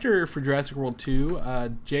director for Jurassic World 2,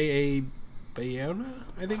 J.A. Bayona,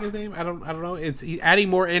 I think his name. I don't know. He's adding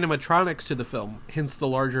more animatronics to the film, hence the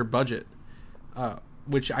larger budget,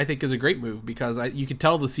 which I think is a great move because you could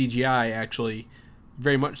tell the CGI actually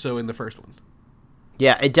very much so in the first one.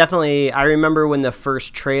 Yeah, it definitely. I remember when the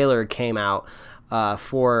first trailer came out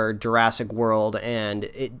for Jurassic World, and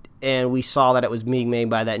we saw that it was being made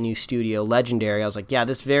by that new studio, Legendary. I was like, yeah,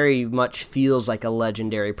 this very much feels like a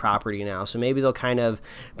Legendary property now. So maybe they'll kind of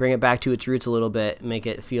bring it back to its roots a little bit, make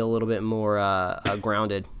it feel a little bit more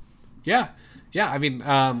grounded. Yeah. I mean,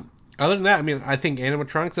 other than that, I mean, I think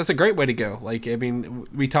animatronics, that's a great way to go. Like, I mean,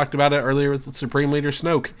 we talked about it earlier with Supreme Leader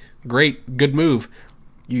Snoke. Great, good move.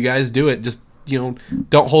 You guys do it. Just,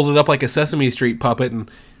 don't hold it up like a Sesame Street puppet and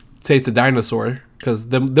say it's a dinosaur, because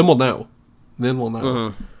then we'll know. Then we'll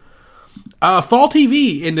know. Fall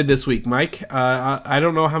TV ended this week, Mike. I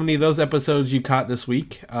don't know how many of those episodes you caught this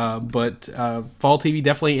week, but Fall TV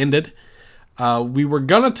definitely ended. We were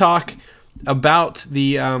going to talk about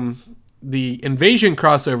the Invasion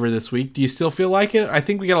crossover this week. Do you still feel like it? I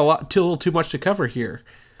think we got a little too much to cover here.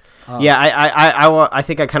 Yeah, I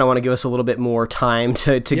think I kind of want to give us a little bit more time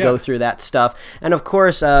to go through that stuff. And of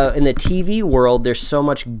course, in the TV world, there's so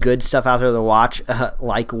much good stuff out there to watch,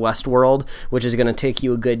 like Westworld, which is going to take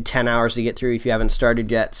you a good 10 hours to get through if you haven't started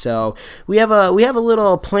yet. So we have a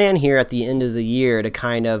little plan here at the end of the year to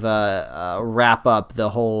kind of wrap up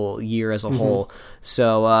the whole year as a whole.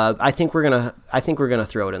 So I think we're gonna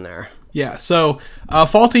throw it in there. Yeah. So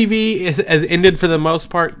Fall TV has ended for the most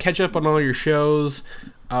part. Catch up on all your shows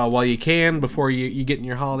while you can before you get in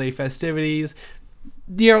your holiday festivities.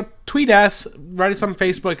 Tweet us, write us on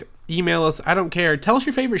Facebook, email us. I don't care. Tell us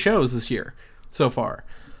your favorite shows this year so far.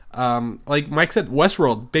 Like Mike said,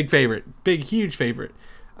 Westworld, big favorite, big huge favorite.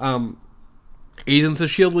 Agents of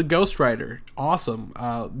S.H.I.E.L.D. with Ghost Rider, awesome.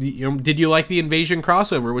 Did you like the Invasion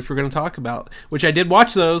crossover, which we're going to talk about? Which I did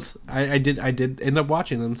watch those. I did end up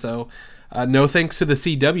watching them. So no thanks to the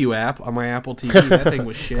CW app on my Apple TV. That thing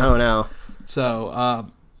was shit. Oh no. So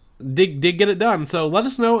did get it done. So let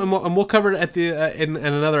us know, and we'll cover it at the in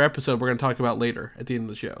another episode we're going to talk about later at the end of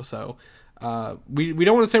the show. So we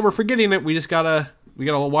don't want to say we're forgetting it. We just gotta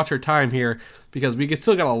watch our time here because we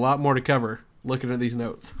still got a lot more to cover looking at these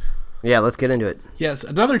notes. Yeah, let's get into it. Yes,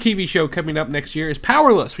 another TV show coming up next year is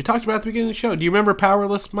Powerless. We talked about it at the beginning of the show. Do you remember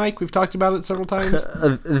Powerless, Mike? We've talked about it several times.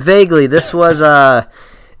 Vaguely. This was,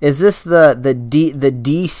 is this the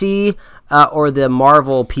DC or the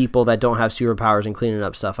Marvel people that don't have superpowers and cleaning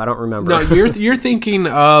up stuff? I don't remember. No, you're thinking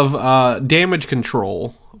of Damage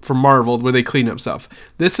Control from Marvel, where they clean up stuff.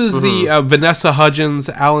 This is the Vanessa Hudgens,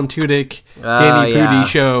 Alan Tudyk, Danny Pudi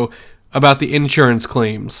show about the insurance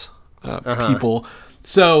claims people.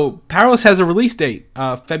 So Powerless has a release date,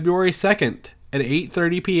 February 2nd at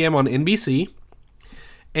 8:30 p.m. on NBC.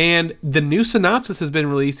 And the new synopsis has been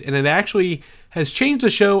released, and it actually has changed the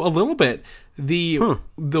show a little bit. The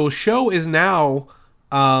show is now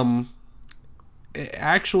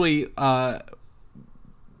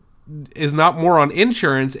is not more on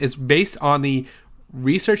insurance. It's based on the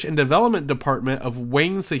research and development department of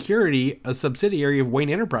Wayne Security, a subsidiary of Wayne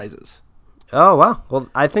Enterprises. Oh, wow. Well,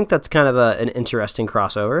 I think that's kind of an interesting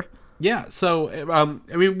crossover. Yeah, so, I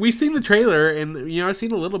mean, we've seen the trailer, and, I've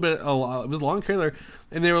seen a little bit, it was a long trailer,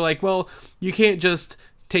 and they were like, well, you can't just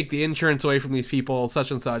take the insurance away from these people,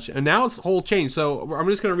 such and such, and now it's a whole change. So I'm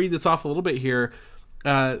just going to read this off a little bit here.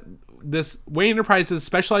 This Wayne Enterprises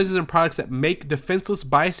specializes in products that make defenseless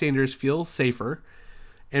bystanders feel safer.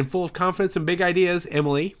 And full of confidence and big ideas,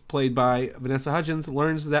 Emily, played by Vanessa Hudgens,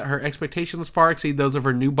 learns that her expectations far exceed those of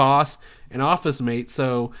her new boss and office mate,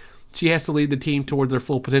 so she has to lead the team toward their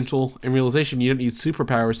full potential and realization you don't need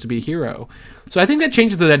superpowers to be a hero. So I think that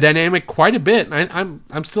changes the dynamic quite a bit, and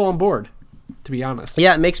I'm still on board, to be honest.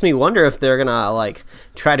 Yeah, it makes me wonder if they're gonna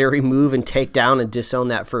try to remove and take down and disown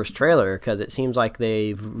that first trailer, because it seems like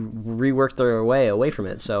they've reworked their way away from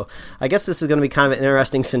it. So I guess this is going to be kind of an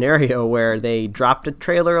interesting scenario where they dropped a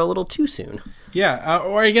trailer a little too soon. Yeah,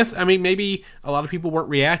 or I guess, maybe a lot of people weren't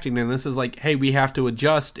reacting, and this is like, hey, we have to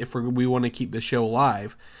adjust if we want to keep the show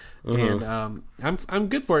alive. And I'm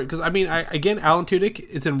good for it, because again, Alan Tudyk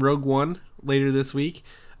is in Rogue One later this week.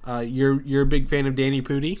 You're a big fan of Danny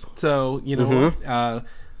Pudi, so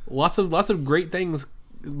lots of great things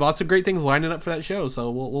lining up for that show. So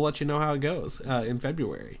we'll let you know how it goes in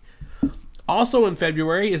February. Also in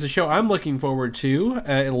February is a show I'm looking forward to,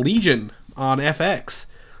 Legion on FX.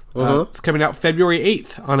 It's coming out February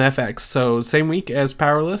 8th on FX, so same week as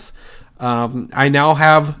Powerless. I now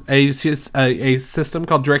have a system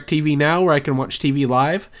called DirecTV Now where I can watch TV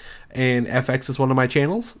live, and FX is one of my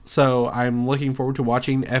channels, so I'm looking forward to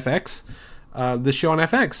watching FX, this show on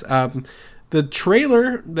FX. The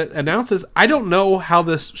trailer that announces, I don't know how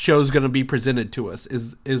this show is going to be presented to us,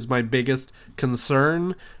 is my biggest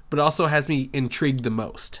concern, but also has me intrigued the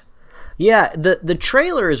most. Yeah, the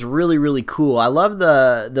trailer is really, really cool. I love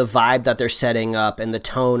the vibe that they're setting up and the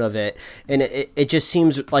tone of it. And it just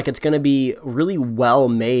seems like it's going to be really well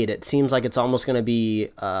made. It seems like it's almost going to be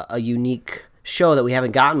a unique show that we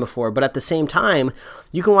haven't gotten before. But at the same time,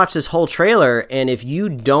 you can watch this whole trailer, and if you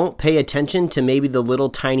don't pay attention to maybe the little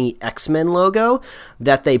tiny X-Men logo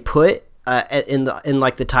that they put in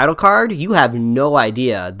the title card, you have no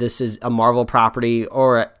idea this is a Marvel property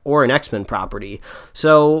or an X-Men property.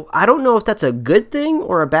 So I don't know if that's a good thing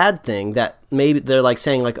or a bad thing, that maybe they're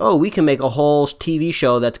saying oh, we can make a whole TV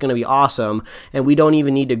show that's going to be awesome, and we don't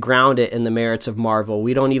even need to ground it in the merits of Marvel.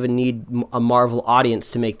 We don't even need a Marvel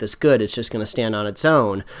audience to make this good. It's just going to stand on its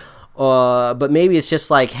own. But maybe it's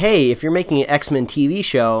just hey, if you're making an X-Men TV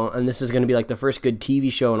show, and this is going to be the first good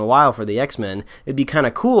TV show in a while for the X-Men, it'd be kind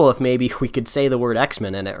of cool if maybe we could say the word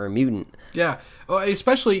X-Men in it, or mutant. Yeah, well,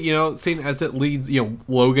 especially, seeing as it leads,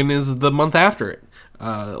 Logan is the month after it.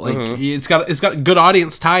 It's got good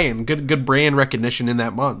audience tie-in, good brand recognition in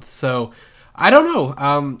that month. So, I don't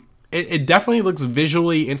know. It definitely looks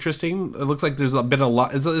visually interesting. It looks like there's been a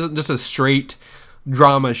lot. It isn't just a straight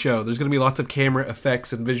drama show. There's going to be lots of camera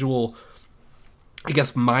effects and visual, I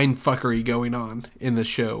guess, mind fuckery going on in the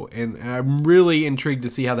show, and I'm really intrigued to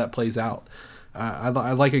see how that plays out. I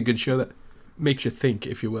like a good show that makes you think,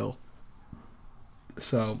 if you will.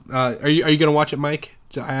 So, are you going to watch it, Mike?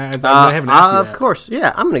 I haven't asked you that. Of course,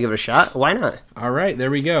 yeah, I'm going to give it a shot. Why not? All right,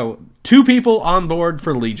 there we go. 2 people on board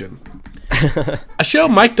for Legion. A show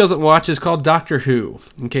Mike doesn't watch is called Doctor Who,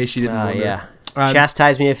 in case you didn't wonder. Yeah.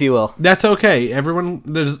 Chastise me if you will. That's okay. Everyone,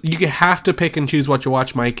 you have to pick and choose what you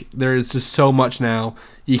watch, Mike. There's just so much now.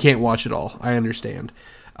 You can't watch it all. I understand.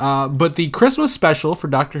 But the Christmas special for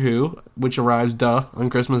Doctor Who, which arrives, on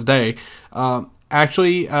Christmas Day,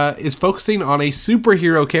 actually is focusing on a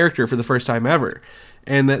superhero character for the first time ever.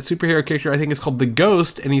 And that superhero character, I think, is called the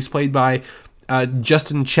Ghost, and he's played by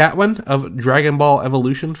Justin Chatwin of Dragon Ball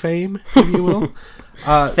Evolution fame, if you will.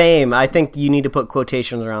 Fame. I think you need to put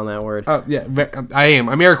quotations around that word. Oh, yeah, I am.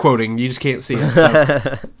 I'm air quoting. You just can't see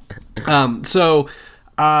it. So,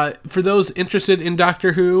 For those interested in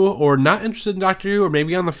Doctor Who or not interested in Doctor Who or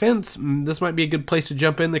maybe on the fence, this might be a good place to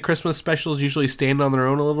jump in. The Christmas specials usually stand on their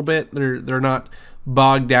own a little bit. They're not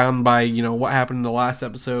bogged down by, what happened in the last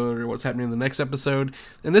episode or what's happening in the next episode.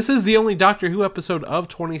 And this is the only Doctor Who episode of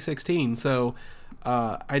 2016. So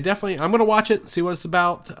I'm going to watch it, see what it's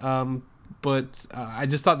about. But I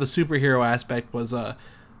just thought the superhero aspect was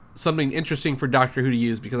something interesting for Doctor Who to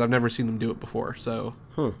use because I've never seen them do it before. So,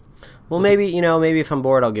 Well, maybe if I'm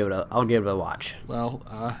bored, I'll give it a watch. Well,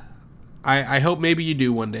 I hope maybe you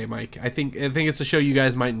do one day, Mike. I think it's a show you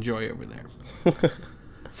guys might enjoy over there.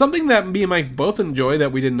 Something that me and Mike both enjoy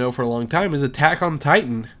that we didn't know for a long time is Attack on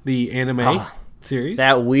Titan, the anime series.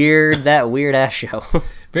 That weird ass show.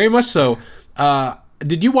 Very much so.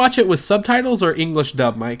 Did you watch it with subtitles or English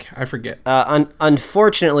dub, Mike? I forget.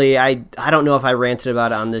 Unfortunately, I don't know if I ranted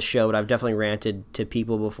about it on this show, but I've definitely ranted to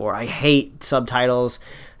people before. I hate subtitles.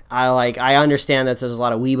 I understand that there's a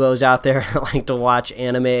lot of weebos out there that like to watch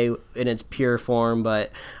anime in its pure form,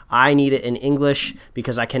 but I need it in English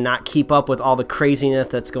because I cannot keep up with all the craziness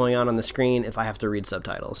that's going on the screen if I have to read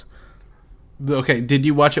subtitles. Okay, did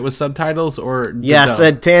you watch it with subtitles or yes?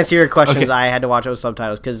 dub? To answer your questions, Okay. I had to watch it with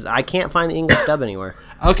subtitles because I can't find the English dub anywhere.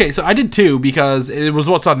 Okay, so I did too because it was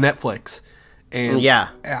what's on Netflix, and Yeah.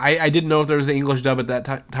 I didn't know if there was the English dub at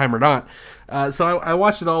that time or not. So I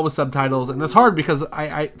watched it all with subtitles, and it's hard because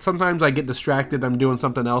I sometimes I get distracted. I'm doing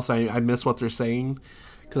something else. I miss what they're saying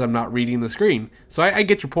because I'm not reading the screen. So I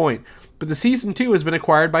get your point. But the season 2 has been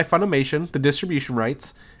acquired by Funimation, the distribution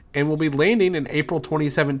rights, and will be landing in April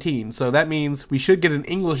 2017. So that means we should get an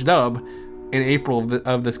English dub in April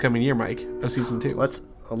of this coming year, Mike, of season 2.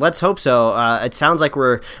 Let's hope so. It sounds like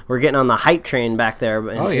we're getting on the hype train back there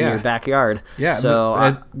in your backyard. Yeah.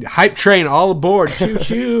 So hype train all aboard. Choo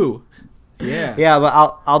choo. Yeah. Yeah, but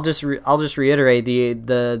I'll just reiterate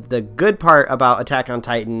the good part about Attack on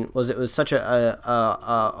Titan was it was such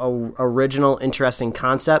a original, interesting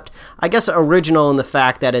concept. I guess original in the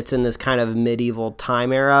fact that it's in this kind of medieval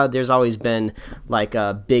time era. There's always been like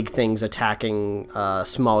big things attacking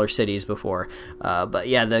smaller cities before, but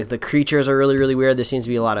yeah, the creatures are really really weird. There seems to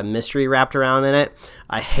be a lot of mystery wrapped around in it.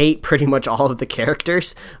 I hate pretty much all of the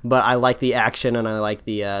characters, but I like the action and I like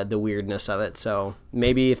the weirdness of it. So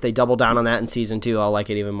maybe if they double down on that in season 2, I'll like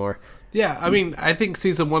it even more. Yeah, I mean, I think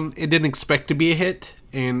season 1 it didn't expect to be a hit,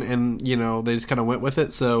 and they just kind of went with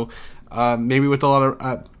it. So maybe with a lot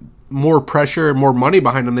of more pressure, more money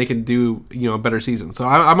behind them, they could do a better season. So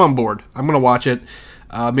I'm on board. I'm gonna watch it.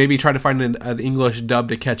 Maybe try to find an English dub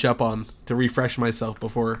to catch up on to refresh myself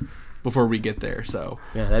before we get there. So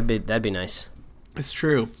yeah, that'd be nice. It's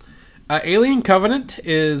true. Alien Covenant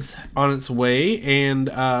is on its way, and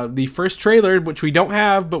the first trailer, which we don't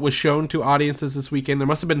have, but was shown to audiences this weekend. There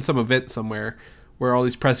must have been some event somewhere where all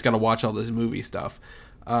these press got to watch all this movie stuff.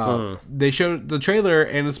 They showed the trailer,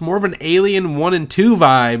 and it's more of an Alien 1 and 2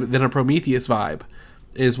 vibe than a Prometheus vibe,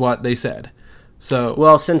 is what they said. So,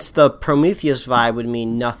 well, since the Prometheus vibe would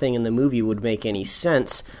mean nothing in the movie would make any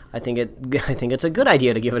sense, I think it's a good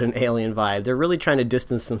idea to give it an alien vibe. They're really trying to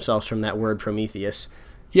distance themselves from that word Prometheus.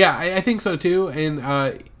 Yeah, I think so too. And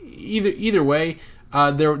either way,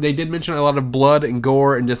 they did mention a lot of blood and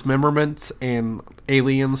gore and dismemberments and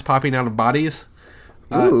aliens popping out of bodies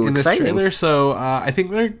in this exciting. trailer. So I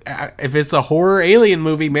think if it's a horror alien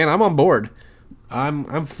movie, man, I'm on board.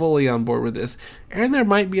 I'm fully on board with this, and there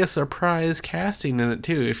might be a surprise casting in it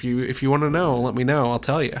too. If you want to know, let me know. I'll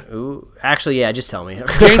tell you. Ooh, actually, yeah, just tell me.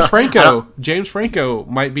 James Franco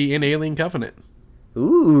might be in Alien Covenant.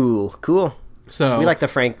 Ooh, cool. So we like the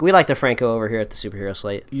Franco over here at the Superhero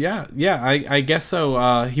Slate. Yeah, I guess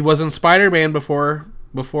so. He was in Spider-Man before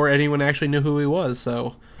anyone actually knew who he was.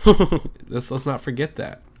 So let's not forget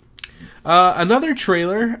that. Another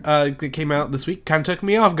trailer that came out this week kind of took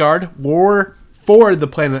me off guard. War for the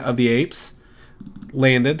Planet of the Apes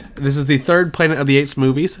landed. This is the third Planet of the Apes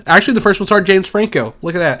movies. Actually, the first one starred James Franco.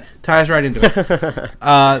 Look at that. Ties right into it.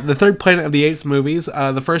 The third Planet of the Apes movies.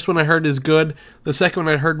 The first one I heard is good. The second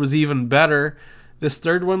one I heard was even better. This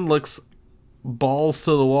third one looks balls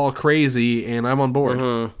to the wall crazy, and I'm on board.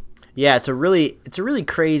 Mm-hmm. Yeah, it's a really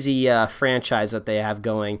crazy franchise that they have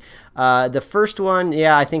going. The first one,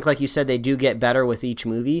 yeah, I think like you said, they do get better with each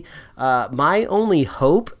movie. My only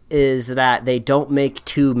hope is that they don't make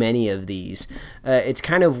too many of these. It's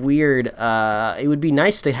kind of weird. It would be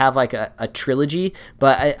nice to have like a trilogy,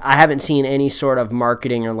 but I haven't seen any sort of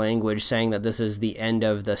marketing or language saying that this is the end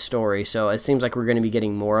of the story. So it seems like we're going to be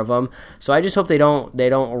getting more of them. So I just hope they don't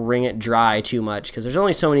wring it dry too much, because there's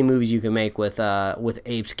only so many movies you can make with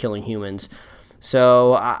apes killing humans.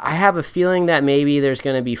 So I have a feeling that maybe there's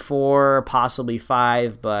going to be 4, possibly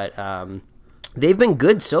 5, but they've been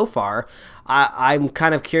good so far. I'm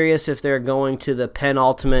kind of curious if they're going to the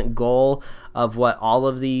penultimate goal of what all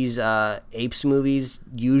of these Apes movies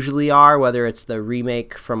usually are, whether it's the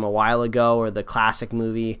remake from a while ago or the classic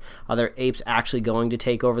movie. Are there apes actually going to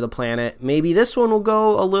take over the planet? Maybe this one will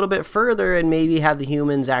go a little bit further and maybe have the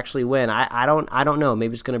humans actually win. I don't know.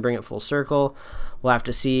 Maybe it's going to bring it full circle. We'll have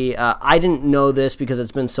to see. I didn't know this because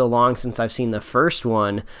it's been so long since I've seen the first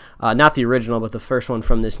one. Not the original, but the first one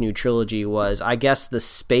from this new trilogy was, I guess, the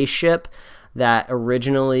spaceship that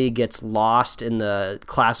originally gets lost in the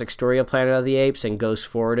classic story of Planet of the Apes and goes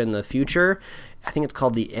forward in the future. I think it's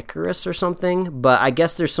called the Icarus or something, but I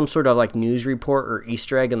guess there's some sort of like news report or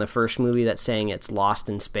Easter egg in the first movie that's saying it's lost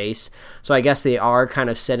in space. So I guess they are kind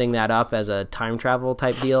of setting that up as a time travel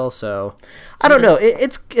type deal. So I don't know.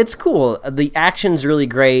 It's cool. The action's really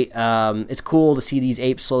great. It's cool to see these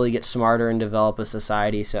apes slowly get smarter and develop a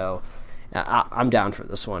society. So I'm down for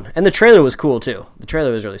this one. And the trailer was cool too. The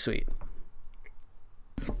trailer was really sweet.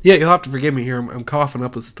 Yeah, you'll have to forgive me here. I'm coughing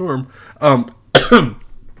up a storm.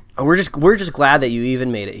 We're just glad that you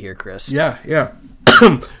even made it here, Chris. Yeah.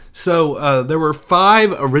 So there were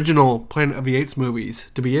 5 original Planet of the Apes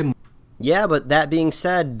movies to begin. Yeah, but that being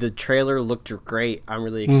said, the trailer looked great. I'm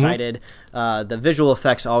really excited. The visual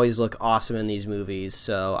effects always look awesome in these movies,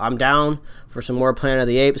 so I'm down for some more Planet of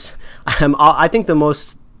the Apes. I think the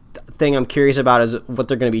most thing I'm curious about is what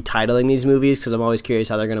they're going to be titling these movies, because I'm always curious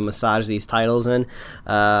how they're going to massage these titles in.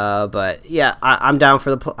 But yeah, I'm down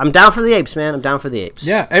for the apes, man. I'm down for the apes.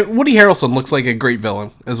 Yeah, and Woody Harrelson looks like a great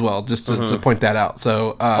villain as well. Just to point that out.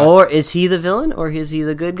 So, or is he the villain, or is he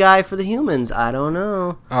the good guy for the humans? I don't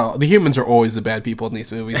know. Oh, the humans are always the bad people in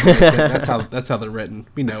these movies. That's how they're written.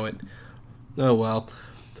 We know it. Oh well.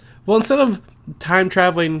 Well, instead of time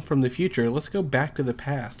traveling from the future, let's go back to the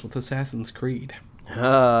past with Assassin's Creed.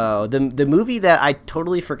 Oh, the movie that I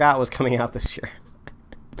totally forgot was coming out this year.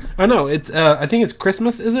 I know. It's I think it's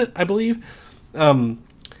Christmas, is it? I believe. The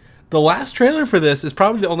last trailer for this is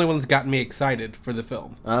probably the only one that's gotten me excited for the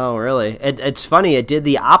film. Oh, really? It's funny. It did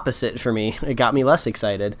the opposite for me. It got me less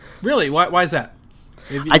excited. Really? Why is that?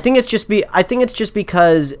 I think it's just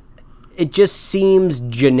because it just seems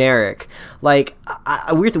generic. Like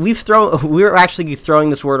we're actually throwing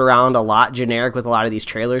this word around a lot, generic, with a lot of these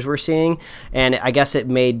trailers we're seeing, and I guess it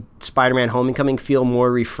made Spider-Man Homecoming feel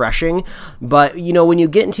more refreshing. But when you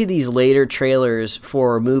get into these later trailers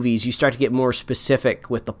for movies, you start to get more specific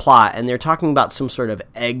with the plot, and they're talking about some sort of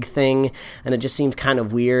egg thing, and it just seems kind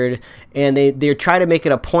of weird. And they try to make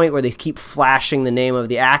it a point where they keep flashing the name of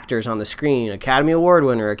the actors on the screen: Academy Award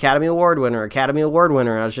winner, Academy Award winner, Academy Award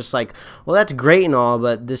winner. And I was just like, well, that's great and all,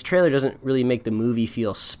 but this trailer doesn't really make the movie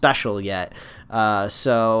feel special yet.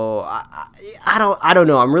 So I don't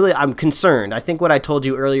know. I'm concerned. I think what I told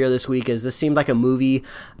you earlier this week is this seemed like a movie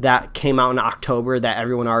that came out in October that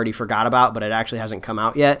everyone already forgot about, but it actually hasn't come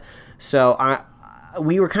out yet. So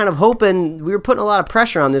we were kind of hoping, we were putting a lot of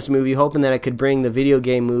pressure on this movie, hoping that it could bring the video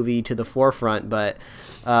game movie to the forefront, but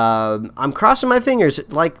I'm crossing my fingers.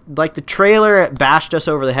 Like the trailer bashed us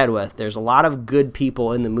over the head with. There's a lot of good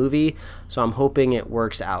people in the movie, so I'm hoping it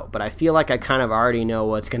works out. But I feel like I kind of already know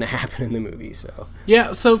what's going to happen in the movie. So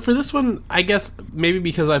yeah. So for this one, I guess maybe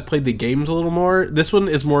because I've played the games a little more, this one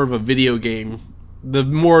is more of a video game. The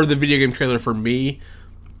video game trailer for me,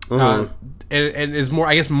 and is more,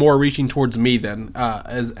 I guess, more reaching towards me than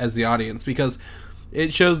as the audience, because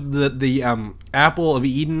it shows the Apple of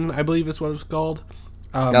Eden, I believe is what it's called.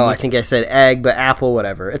 I think I said egg, but apple,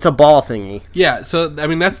 whatever. It's a ball thingy. Yeah, so I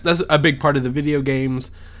mean that's a big part of the video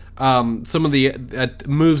games. Some of the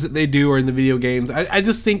moves that they do are in the video games. I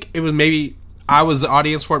just think it was, maybe I was the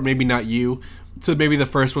audience for it, maybe not you. So maybe the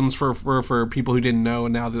first one's for people who didn't know,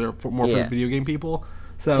 and now they're more for video game people.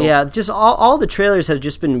 So yeah, just all the trailers have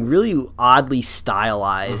just been really oddly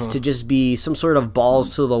stylized to just be some sort of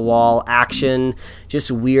balls to the wall action,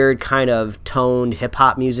 just weird kind of toned hip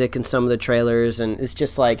hop music in some of the trailers, and it's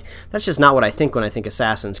just like, that's just not what I think when I think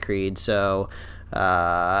Assassin's Creed. So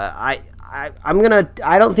I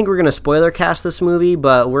don't think we're gonna spoiler cast this movie,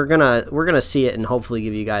 but we're gonna see it and hopefully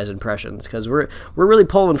give you guys impressions, because we're really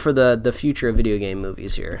pulling for the future of video game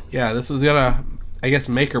movies here. Yeah, this was gonna, I guess,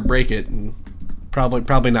 make or break it, and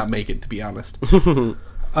probably not make it, to be honest.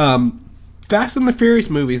 Fast and the Furious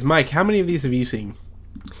movies, Mike. How many of these have you seen?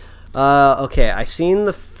 Okay, I've seen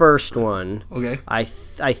the first one. Okay. I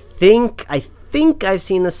think I've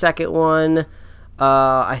seen the second one.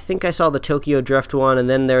 I think I saw the Tokyo Drift one, and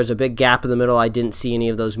then there's a big gap in the middle. I didn't see any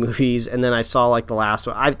of those movies, and then I saw like the last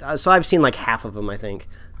one. I've seen like half of them, I think.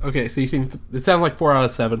 Okay, so you've seen. It sounds like 4 out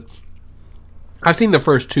of 7. I've seen the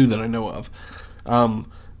first 2 that I know of.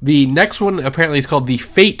 The next one apparently is called The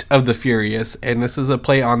Fate of the Furious, and this is a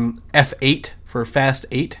play on F8 for Fast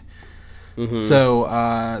 8. Mm-hmm.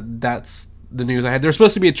 So that's the news I had. There's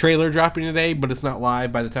supposed to be a trailer dropping today, but it's not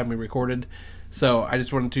live by the time we recorded. So I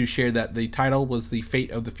just wanted to share that the title was The Fate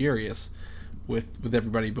of the Furious with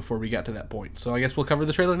everybody before we got to that point. So I guess we'll cover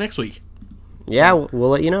the trailer next week. Yeah, we'll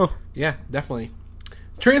let you know. Yeah, definitely.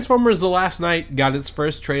 Transformers The Last Night got its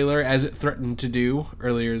first trailer, as it threatened to do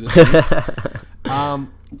earlier this week.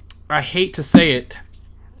 I hate to say it,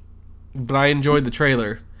 but I enjoyed the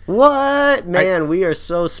trailer. What? Man, we are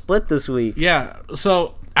so split this week. Yeah,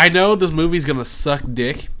 so I know this movie's going to suck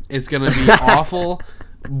dick. It's going to be awful,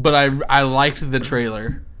 but I liked the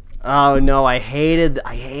trailer. Oh no, I hated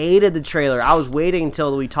the trailer. I was waiting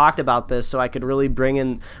until we talked about this so I could really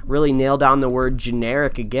nail down the word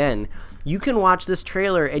generic again. You can watch this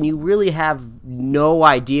trailer and you really have no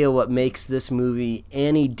idea what makes this movie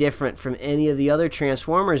any different from any of the other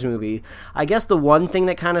Transformers movie. I guess the one thing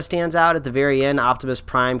that kind of stands out at the very end, Optimus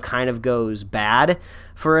Prime kind of goes bad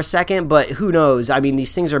for a second, but who knows? I mean,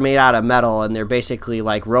 these things are made out of metal and they're basically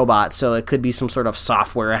like robots, so it could be some sort of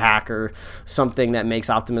software hack or something that makes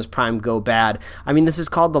Optimus Prime go bad. I mean, this is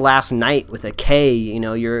called The Last Night with a K. You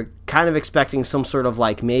know, you're kind of expecting some sort of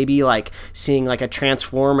like maybe like seeing like a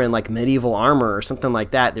transformer in like medieval armor or something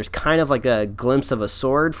like that. There's kind of like a glimpse of a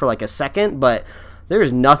sword for like a second, but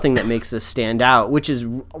there's nothing that makes this stand out, which is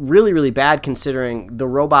really, really bad considering the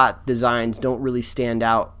robot designs don't really stand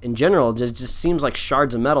out in general. It just seems like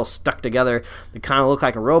shards of metal stuck together that kind of look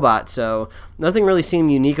like a robot. So nothing really seemed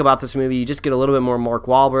unique about this movie. You just get a little bit more Mark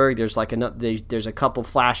Wahlberg. There's a couple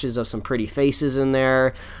flashes of some pretty faces in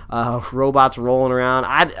there. Robots rolling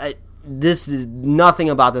around. This is nothing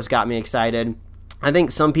about this got me excited. I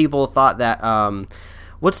think some people thought that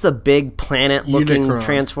what's the big planet-looking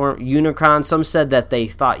Unicron? Some said that they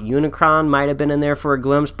thought Unicron might have been in there for a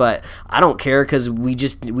glimpse, but I don't care because we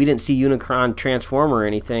didn't see Unicron transform or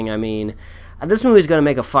anything. I mean, this movie's going to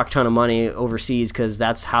make a fuck ton of money overseas because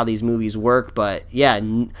that's how these movies work. But yeah,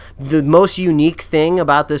 the most unique thing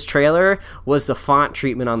about this trailer was the font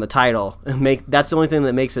treatment on the title. That's the only thing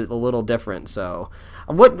that makes it a little different. So,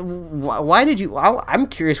 why did you? I'm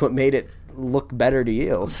curious what made it look better to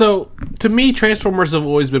you. So to me, Transformers have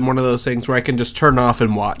always been one of those things where I can just turn off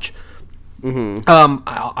and watch. Mm-hmm.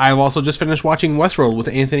 I've also just finished watching Westworld with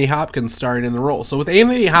Anthony Hopkins starring in the role. So with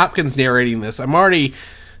Anthony Hopkins narrating this, I'm already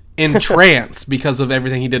in trance because of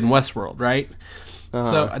everything he did in Westworld, right?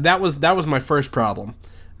 Uh-huh. So that was my first problem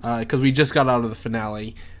because we just got out of the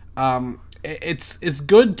finale. It's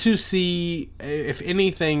good to see, if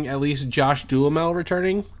anything, at least Josh Duhamel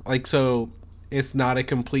returning. Like, so it's not a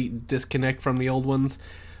complete disconnect from the old ones.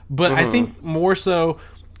 But I think more so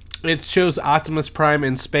it shows Optimus Prime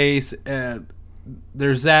in space.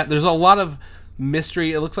 There's that. There's a lot of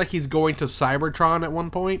mystery. It looks like he's going to Cybertron at one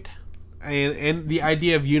point. And the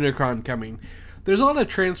idea of Unicron coming. There's a lot of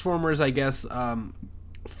Transformers, I guess,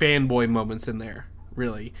 fanboy moments in there,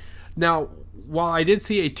 really. Now, while I did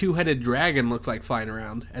see a two-headed dragon looks like flying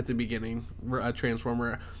around at the beginning, a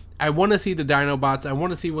Transformer, I want to see the Dinobots. I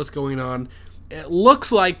want to see what's going on. It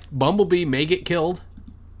looks like Bumblebee may get killed,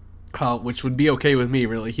 which would be okay with me,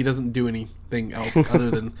 really. He doesn't do anything else other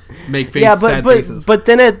than make sad faces. But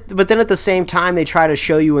then at the same time, they try to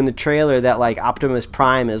show you in the trailer that like Optimus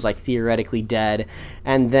Prime is like theoretically dead,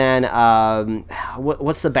 and then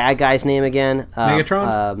what's the bad guy's name again?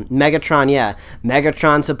 Megatron. Megatron, yeah.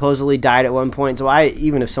 Megatron supposedly died at one point. So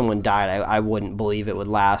even if someone died, I wouldn't believe it would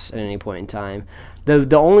last at any point in time.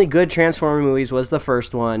 The only good Transformer movies was the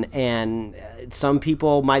first one, and some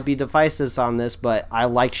people might be divisive on this, but I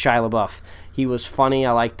liked Shia LaBeouf. He was funny.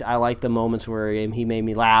 I liked the moments where he made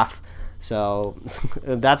me laugh. So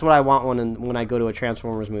that's what I want when I go to a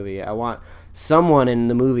Transformers movie. I want someone in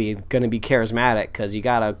the movie going to be charismatic because you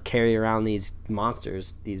got to carry around these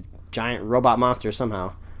monsters, these giant robot monsters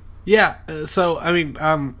somehow. Yeah. So I mean,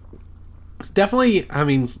 definitely. I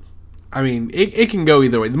mean, it can go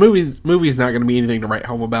either way. The movie's not going to be anything to write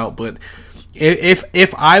home about, but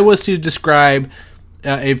if I was to describe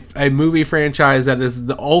a movie franchise that is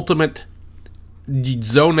the ultimate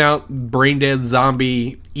zone out, brain dead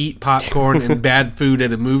zombie, eat popcorn and bad food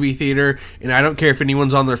at a movie theater, and I don't care if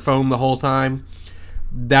anyone's on their phone the whole time,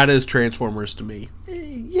 that is Transformers to me.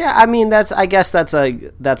 Yeah, I mean I guess that's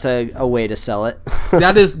a way to sell it.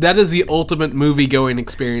 that is the ultimate movie going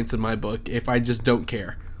experience in my book. If I just don't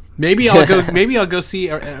care. Maybe I'll go see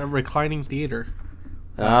a reclining theater.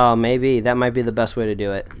 Oh, maybe that might be the best way to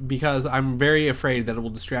do it. Because I'm very afraid that it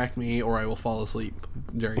will distract me or I will fall asleep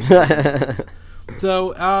during it.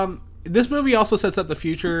 So, this movie also sets up the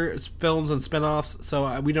future films and spinoffs.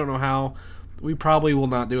 So we don't know how we probably will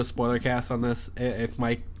not do a spoiler cast on this if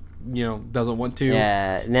Mike, doesn't want to.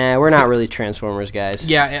 Yeah, nah, we're not really Transformers guys.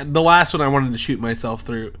 Yeah, the last one I wanted to shoot myself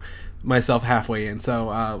halfway in,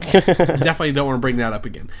 so definitely don't want to bring that up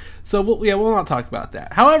again. So we'll not talk about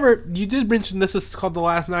that. However, you did mention this is called The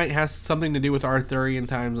Last Night, has something to do with Arthurian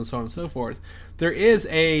times and so on and so forth. There is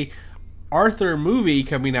a Arthur movie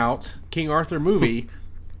coming out, King Arthur movie,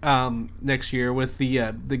 next year with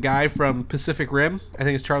the guy from Pacific Rim. I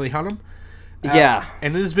think it's Charlie Hunnam. Yeah,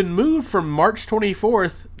 and it has been moved from March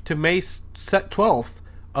 24th to May 12th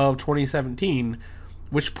of 2017.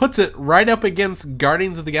 Which puts it right up against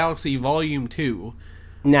Guardians of the Galaxy Volume 2.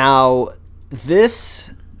 Now,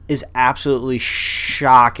 this is absolutely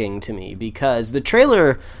shocking to me because the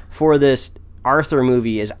trailer for this Arthur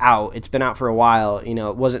movie is out. It's been out for a while.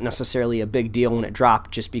 It wasn't necessarily a big deal when it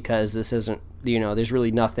dropped just because this isn't, there's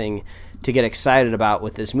really nothing to get excited about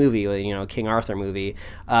with this movie, King Arthur movie.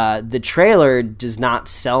 The trailer does not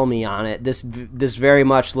sell me on it. This very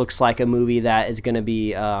much looks like a movie that is going to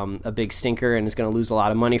be a big stinker and is going to lose a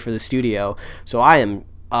lot of money for the studio. So I am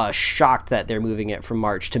shocked that they're moving it from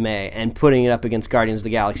March to May and putting it up against Guardians of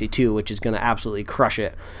the Galaxy 2, which is going to absolutely crush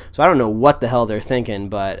it. So I don't know what the hell they're thinking,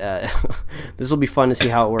 but this will be fun to see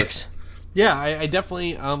how it works. Yeah, I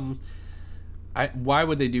definitely... why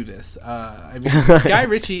would they do this? Guy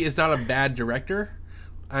Ritchie is not a bad director.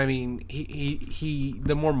 I mean, he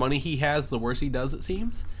the more money he has, the worse he does, it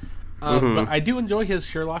seems. But I do enjoy his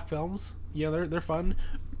Sherlock films. Yeah, they're fun.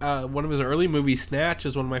 One of his early movies, Snatch,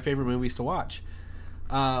 is one of my favorite movies to watch.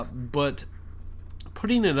 But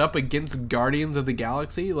putting it up against Guardians of the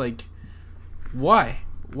Galaxy, like, why?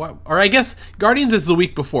 Or I guess Guardians is the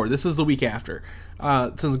week before. This is the week after.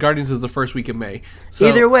 Since Guardians is the first week of May. So,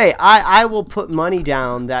 either way, I will put money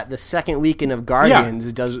down that the second weekend of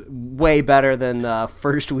Guardians does way better than the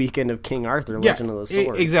first weekend of King Arthur, Legend of the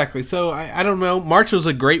Sword. Exactly. So I don't know. March was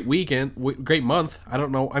a great great month. I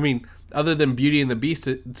don't know. I mean, other than Beauty and the Beast,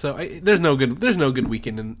 there's no good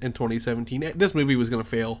weekend in 2017. This movie was going to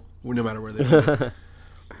fail no matter where they were.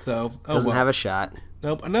 So doesn't have a shot.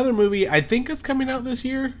 Nope. Another movie I think is coming out this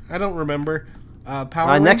year. I don't remember.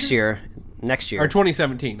 Power next year. Next year. Or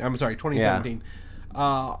 2017. I'm sorry, 2017.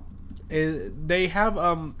 Yeah. They have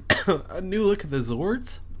a new look at the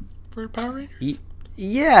Zords for Power Rangers.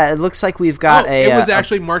 Yeah, it looks like we've got It was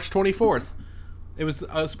actually March 24th. It was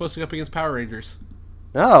supposed to go up against Power Rangers.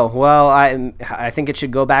 Oh, well, I think it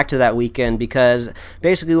should go back to that weekend because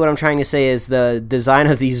basically what I'm trying to say is the design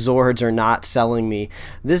of these Zords are not selling me.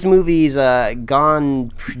 This movie's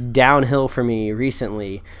gone downhill for me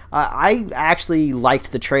recently. I actually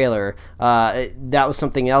liked the trailer. That was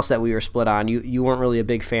something else that we were split on. You weren't really a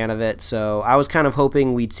big fan of it, so I was kind of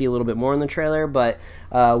hoping we'd see a little bit more in the trailer, but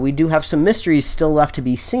we do have some mysteries still left to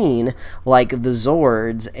be seen, like the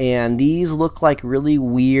Zords, and these look like really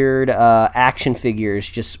weird action figures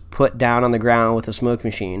just put down on the ground with a smoke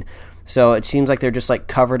machine. So it seems like they're just like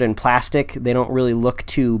covered in plastic. They don't really look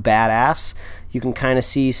too badass. You can kind of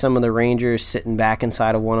see some of the Rangers sitting back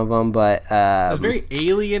inside of one of them, but it's very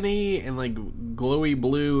alien-y and like glowy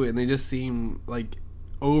blue, and they just seem like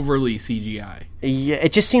overly CGI. Yeah,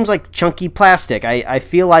 it just seems like chunky plastic. I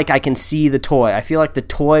feel like I can see the toy. I feel like the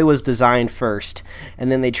toy was designed first,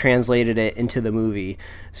 and then they translated it into the movie.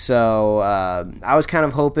 So I was kind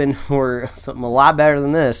of hoping for something a lot better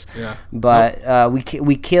than this. Yeah. But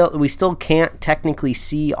we still can't technically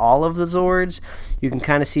see all of the Zords. You can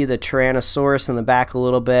kind of see the Tyrannosaurus in the back a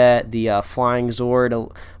little bit, the flying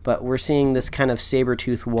Zord, but we're seeing this kind of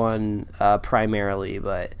saber-tooth one primarily,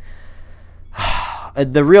 but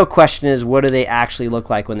the real question is, what do they actually look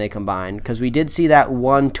like when they combine? Because we did see that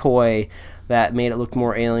one toy that made it look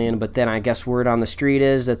more alien, but then I guess word on the street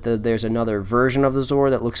is that there's another version of the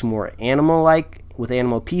Zord that looks more animal-like with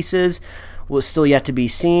animal pieces. Well, it's still yet to be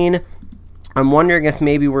seen. I'm wondering if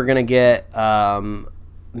maybe we're going to get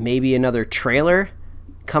maybe another trailer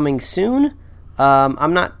coming soon.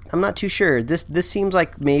 I'm not too sure. This seems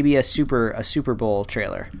like maybe a Super Bowl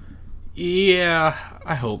trailer. Yeah,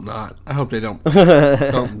 I hope not. I hope they don't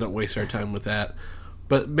don't waste our time with that.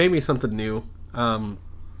 But maybe something new.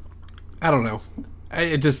 I don't know.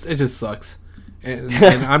 It just sucks, and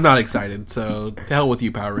I'm not excited. So to hell with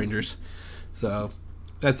you, Power Rangers. So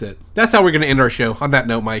that's it. That's how we're going to end our show. On that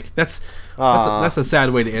note, Mike. That's a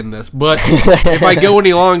sad way to end this. But if I go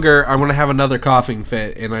any longer, I'm going to have another coughing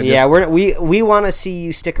fit. And we want to see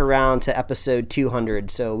you stick around to episode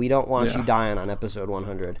 200. So we don't want you dying on episode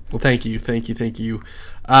 100. Well, thank you.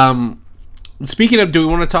 Speaking of, do we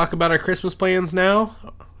want to talk about our Christmas plans now,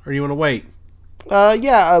 or do you want to wait?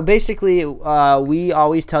 Basically, we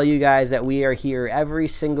always tell you guys that we are here every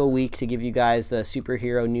single week to give you guys the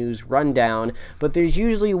superhero news rundown, but there's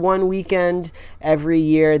usually one weekend every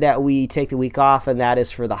year that we take the week off, and that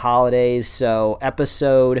is for the holidays. So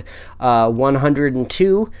episode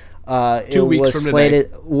 102 2 weeks was from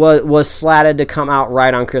slated today. was slatted to come out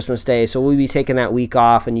right on Christmas Day, so we'll be taking that week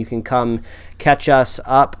off, and you can come catch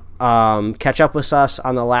up with us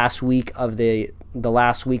on the last week of the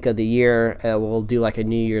year. We'll do like a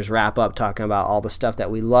New Year's wrap up talking about all the stuff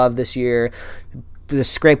that we love this year, to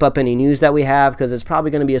scrape up any news that we have, because it's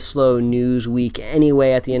probably going to be a slow news week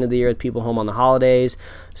anyway at the end of the year with people home on the holidays.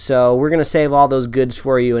 So we're going to save all those goods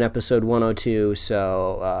for you in episode 102.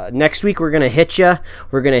 So next week we're going to hit you.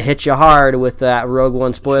 We're going to hit you hard with that Rogue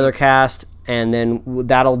One spoiler cast, and then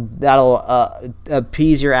that'll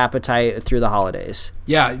appease your appetite through the holidays.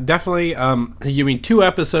 Yeah, definitely. You mean 2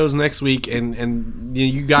 episodes next week, and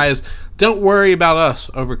you guys don't worry about us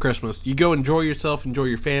over Christmas. You go enjoy yourself, enjoy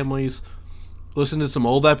your families, listen to some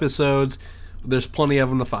old episodes. There's plenty of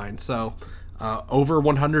them to find. So over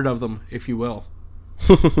 100 of them, if you will.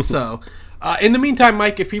 So in the meantime,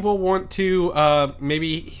 Mike, if people want to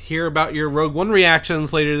maybe hear about your Rogue One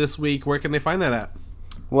reactions later this week, where can they find that at?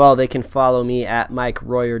 Well, they can follow me at Mike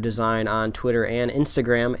Royer Design on Twitter and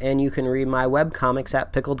Instagram, and you can read my webcomics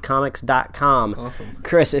at pickledcomics.com. Awesome.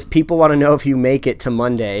 Chris, if people want to know if you make it to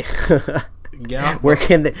Monday, Yeah. where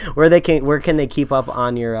can they keep up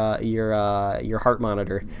on your heart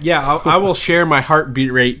monitor? Yeah, I will share my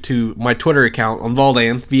heartbeat rate to my Twitter account on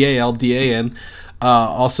Valdan, Valdan.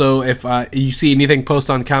 Also, if you see anything post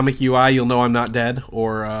on Comic UI, you'll know I'm not dead.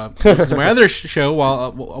 Or listen to my other show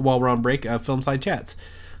while we're on break, Film Side Chats.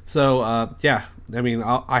 So yeah, I mean,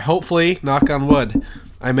 I hopefully, knock on wood,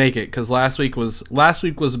 I make it, because last week was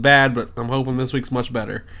bad, but I'm hoping this week's much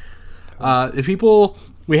better.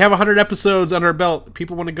 We have 100 episodes under our belt. If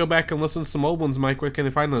people want to go back and listen to some old ones, Mike, where can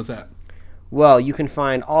they find those at? Well, you can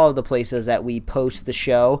find all of the places that we post the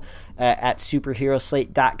show at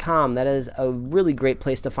superheroslate.com. That is a really great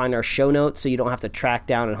place to find our show notes, so you don't have to track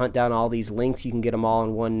down and hunt down all these links. You can get them all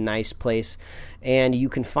in one nice place. And you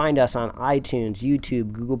can find us on iTunes,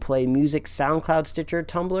 YouTube, Google Play Music, SoundCloud, Stitcher,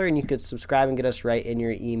 Tumblr, and you can subscribe and get us right in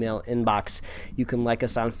your email inbox. You can like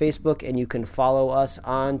us on Facebook, and you can follow us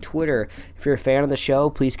on Twitter. If you're a fan of the show,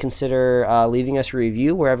 please consider leaving us a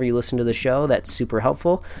review wherever you listen to the show. That's super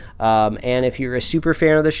helpful. And if you're a super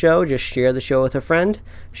fan of the show, just share the show with a friend,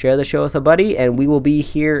 share the show with a buddy, and we will be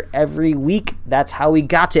here every week. That's how we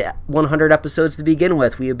got to 100 episodes to begin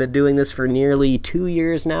with. We have been doing this for nearly 2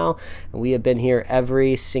 years now, and we have been here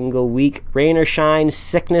every single week, rain or shine,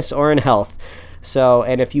 sickness or in health. So,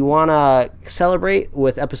 and if you want to celebrate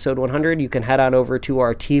with episode 100, you can head on over to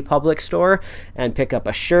our TeePublic store and pick up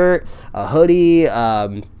a shirt, a hoodie,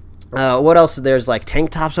 what else? There's like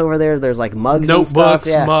tank tops over there. There's like mugs, notebooks, and stuff.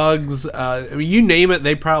 Yeah. mugs. I mean, you name it,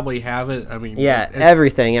 they probably have it. I mean, yeah,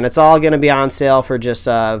 everything, and it's all going to be on sale for just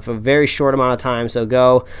for a very short amount of time. So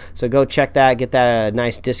go check that, get that at a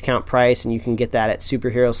nice discount price, and you can get that at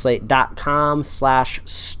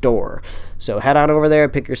superheroslate.com/store. So head on over there,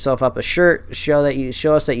 pick yourself up a shirt, show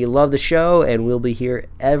us that you love the show, and we'll be here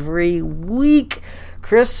every week.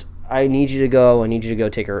 Chris, I need you to go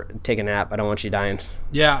take a nap. I don't want you dying.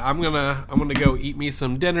 Yeah, I'm gonna go eat me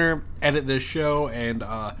some dinner, edit this show, and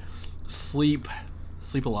sleep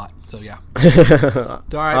a lot. So yeah. All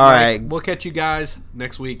right. We'll catch you guys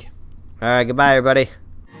next week. All right, goodbye, everybody.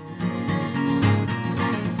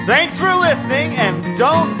 Thanks for listening, and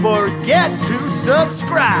don't forget to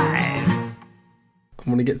subscribe. I'm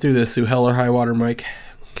gonna get through this through hell or high water, Mike.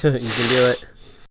 You can do it.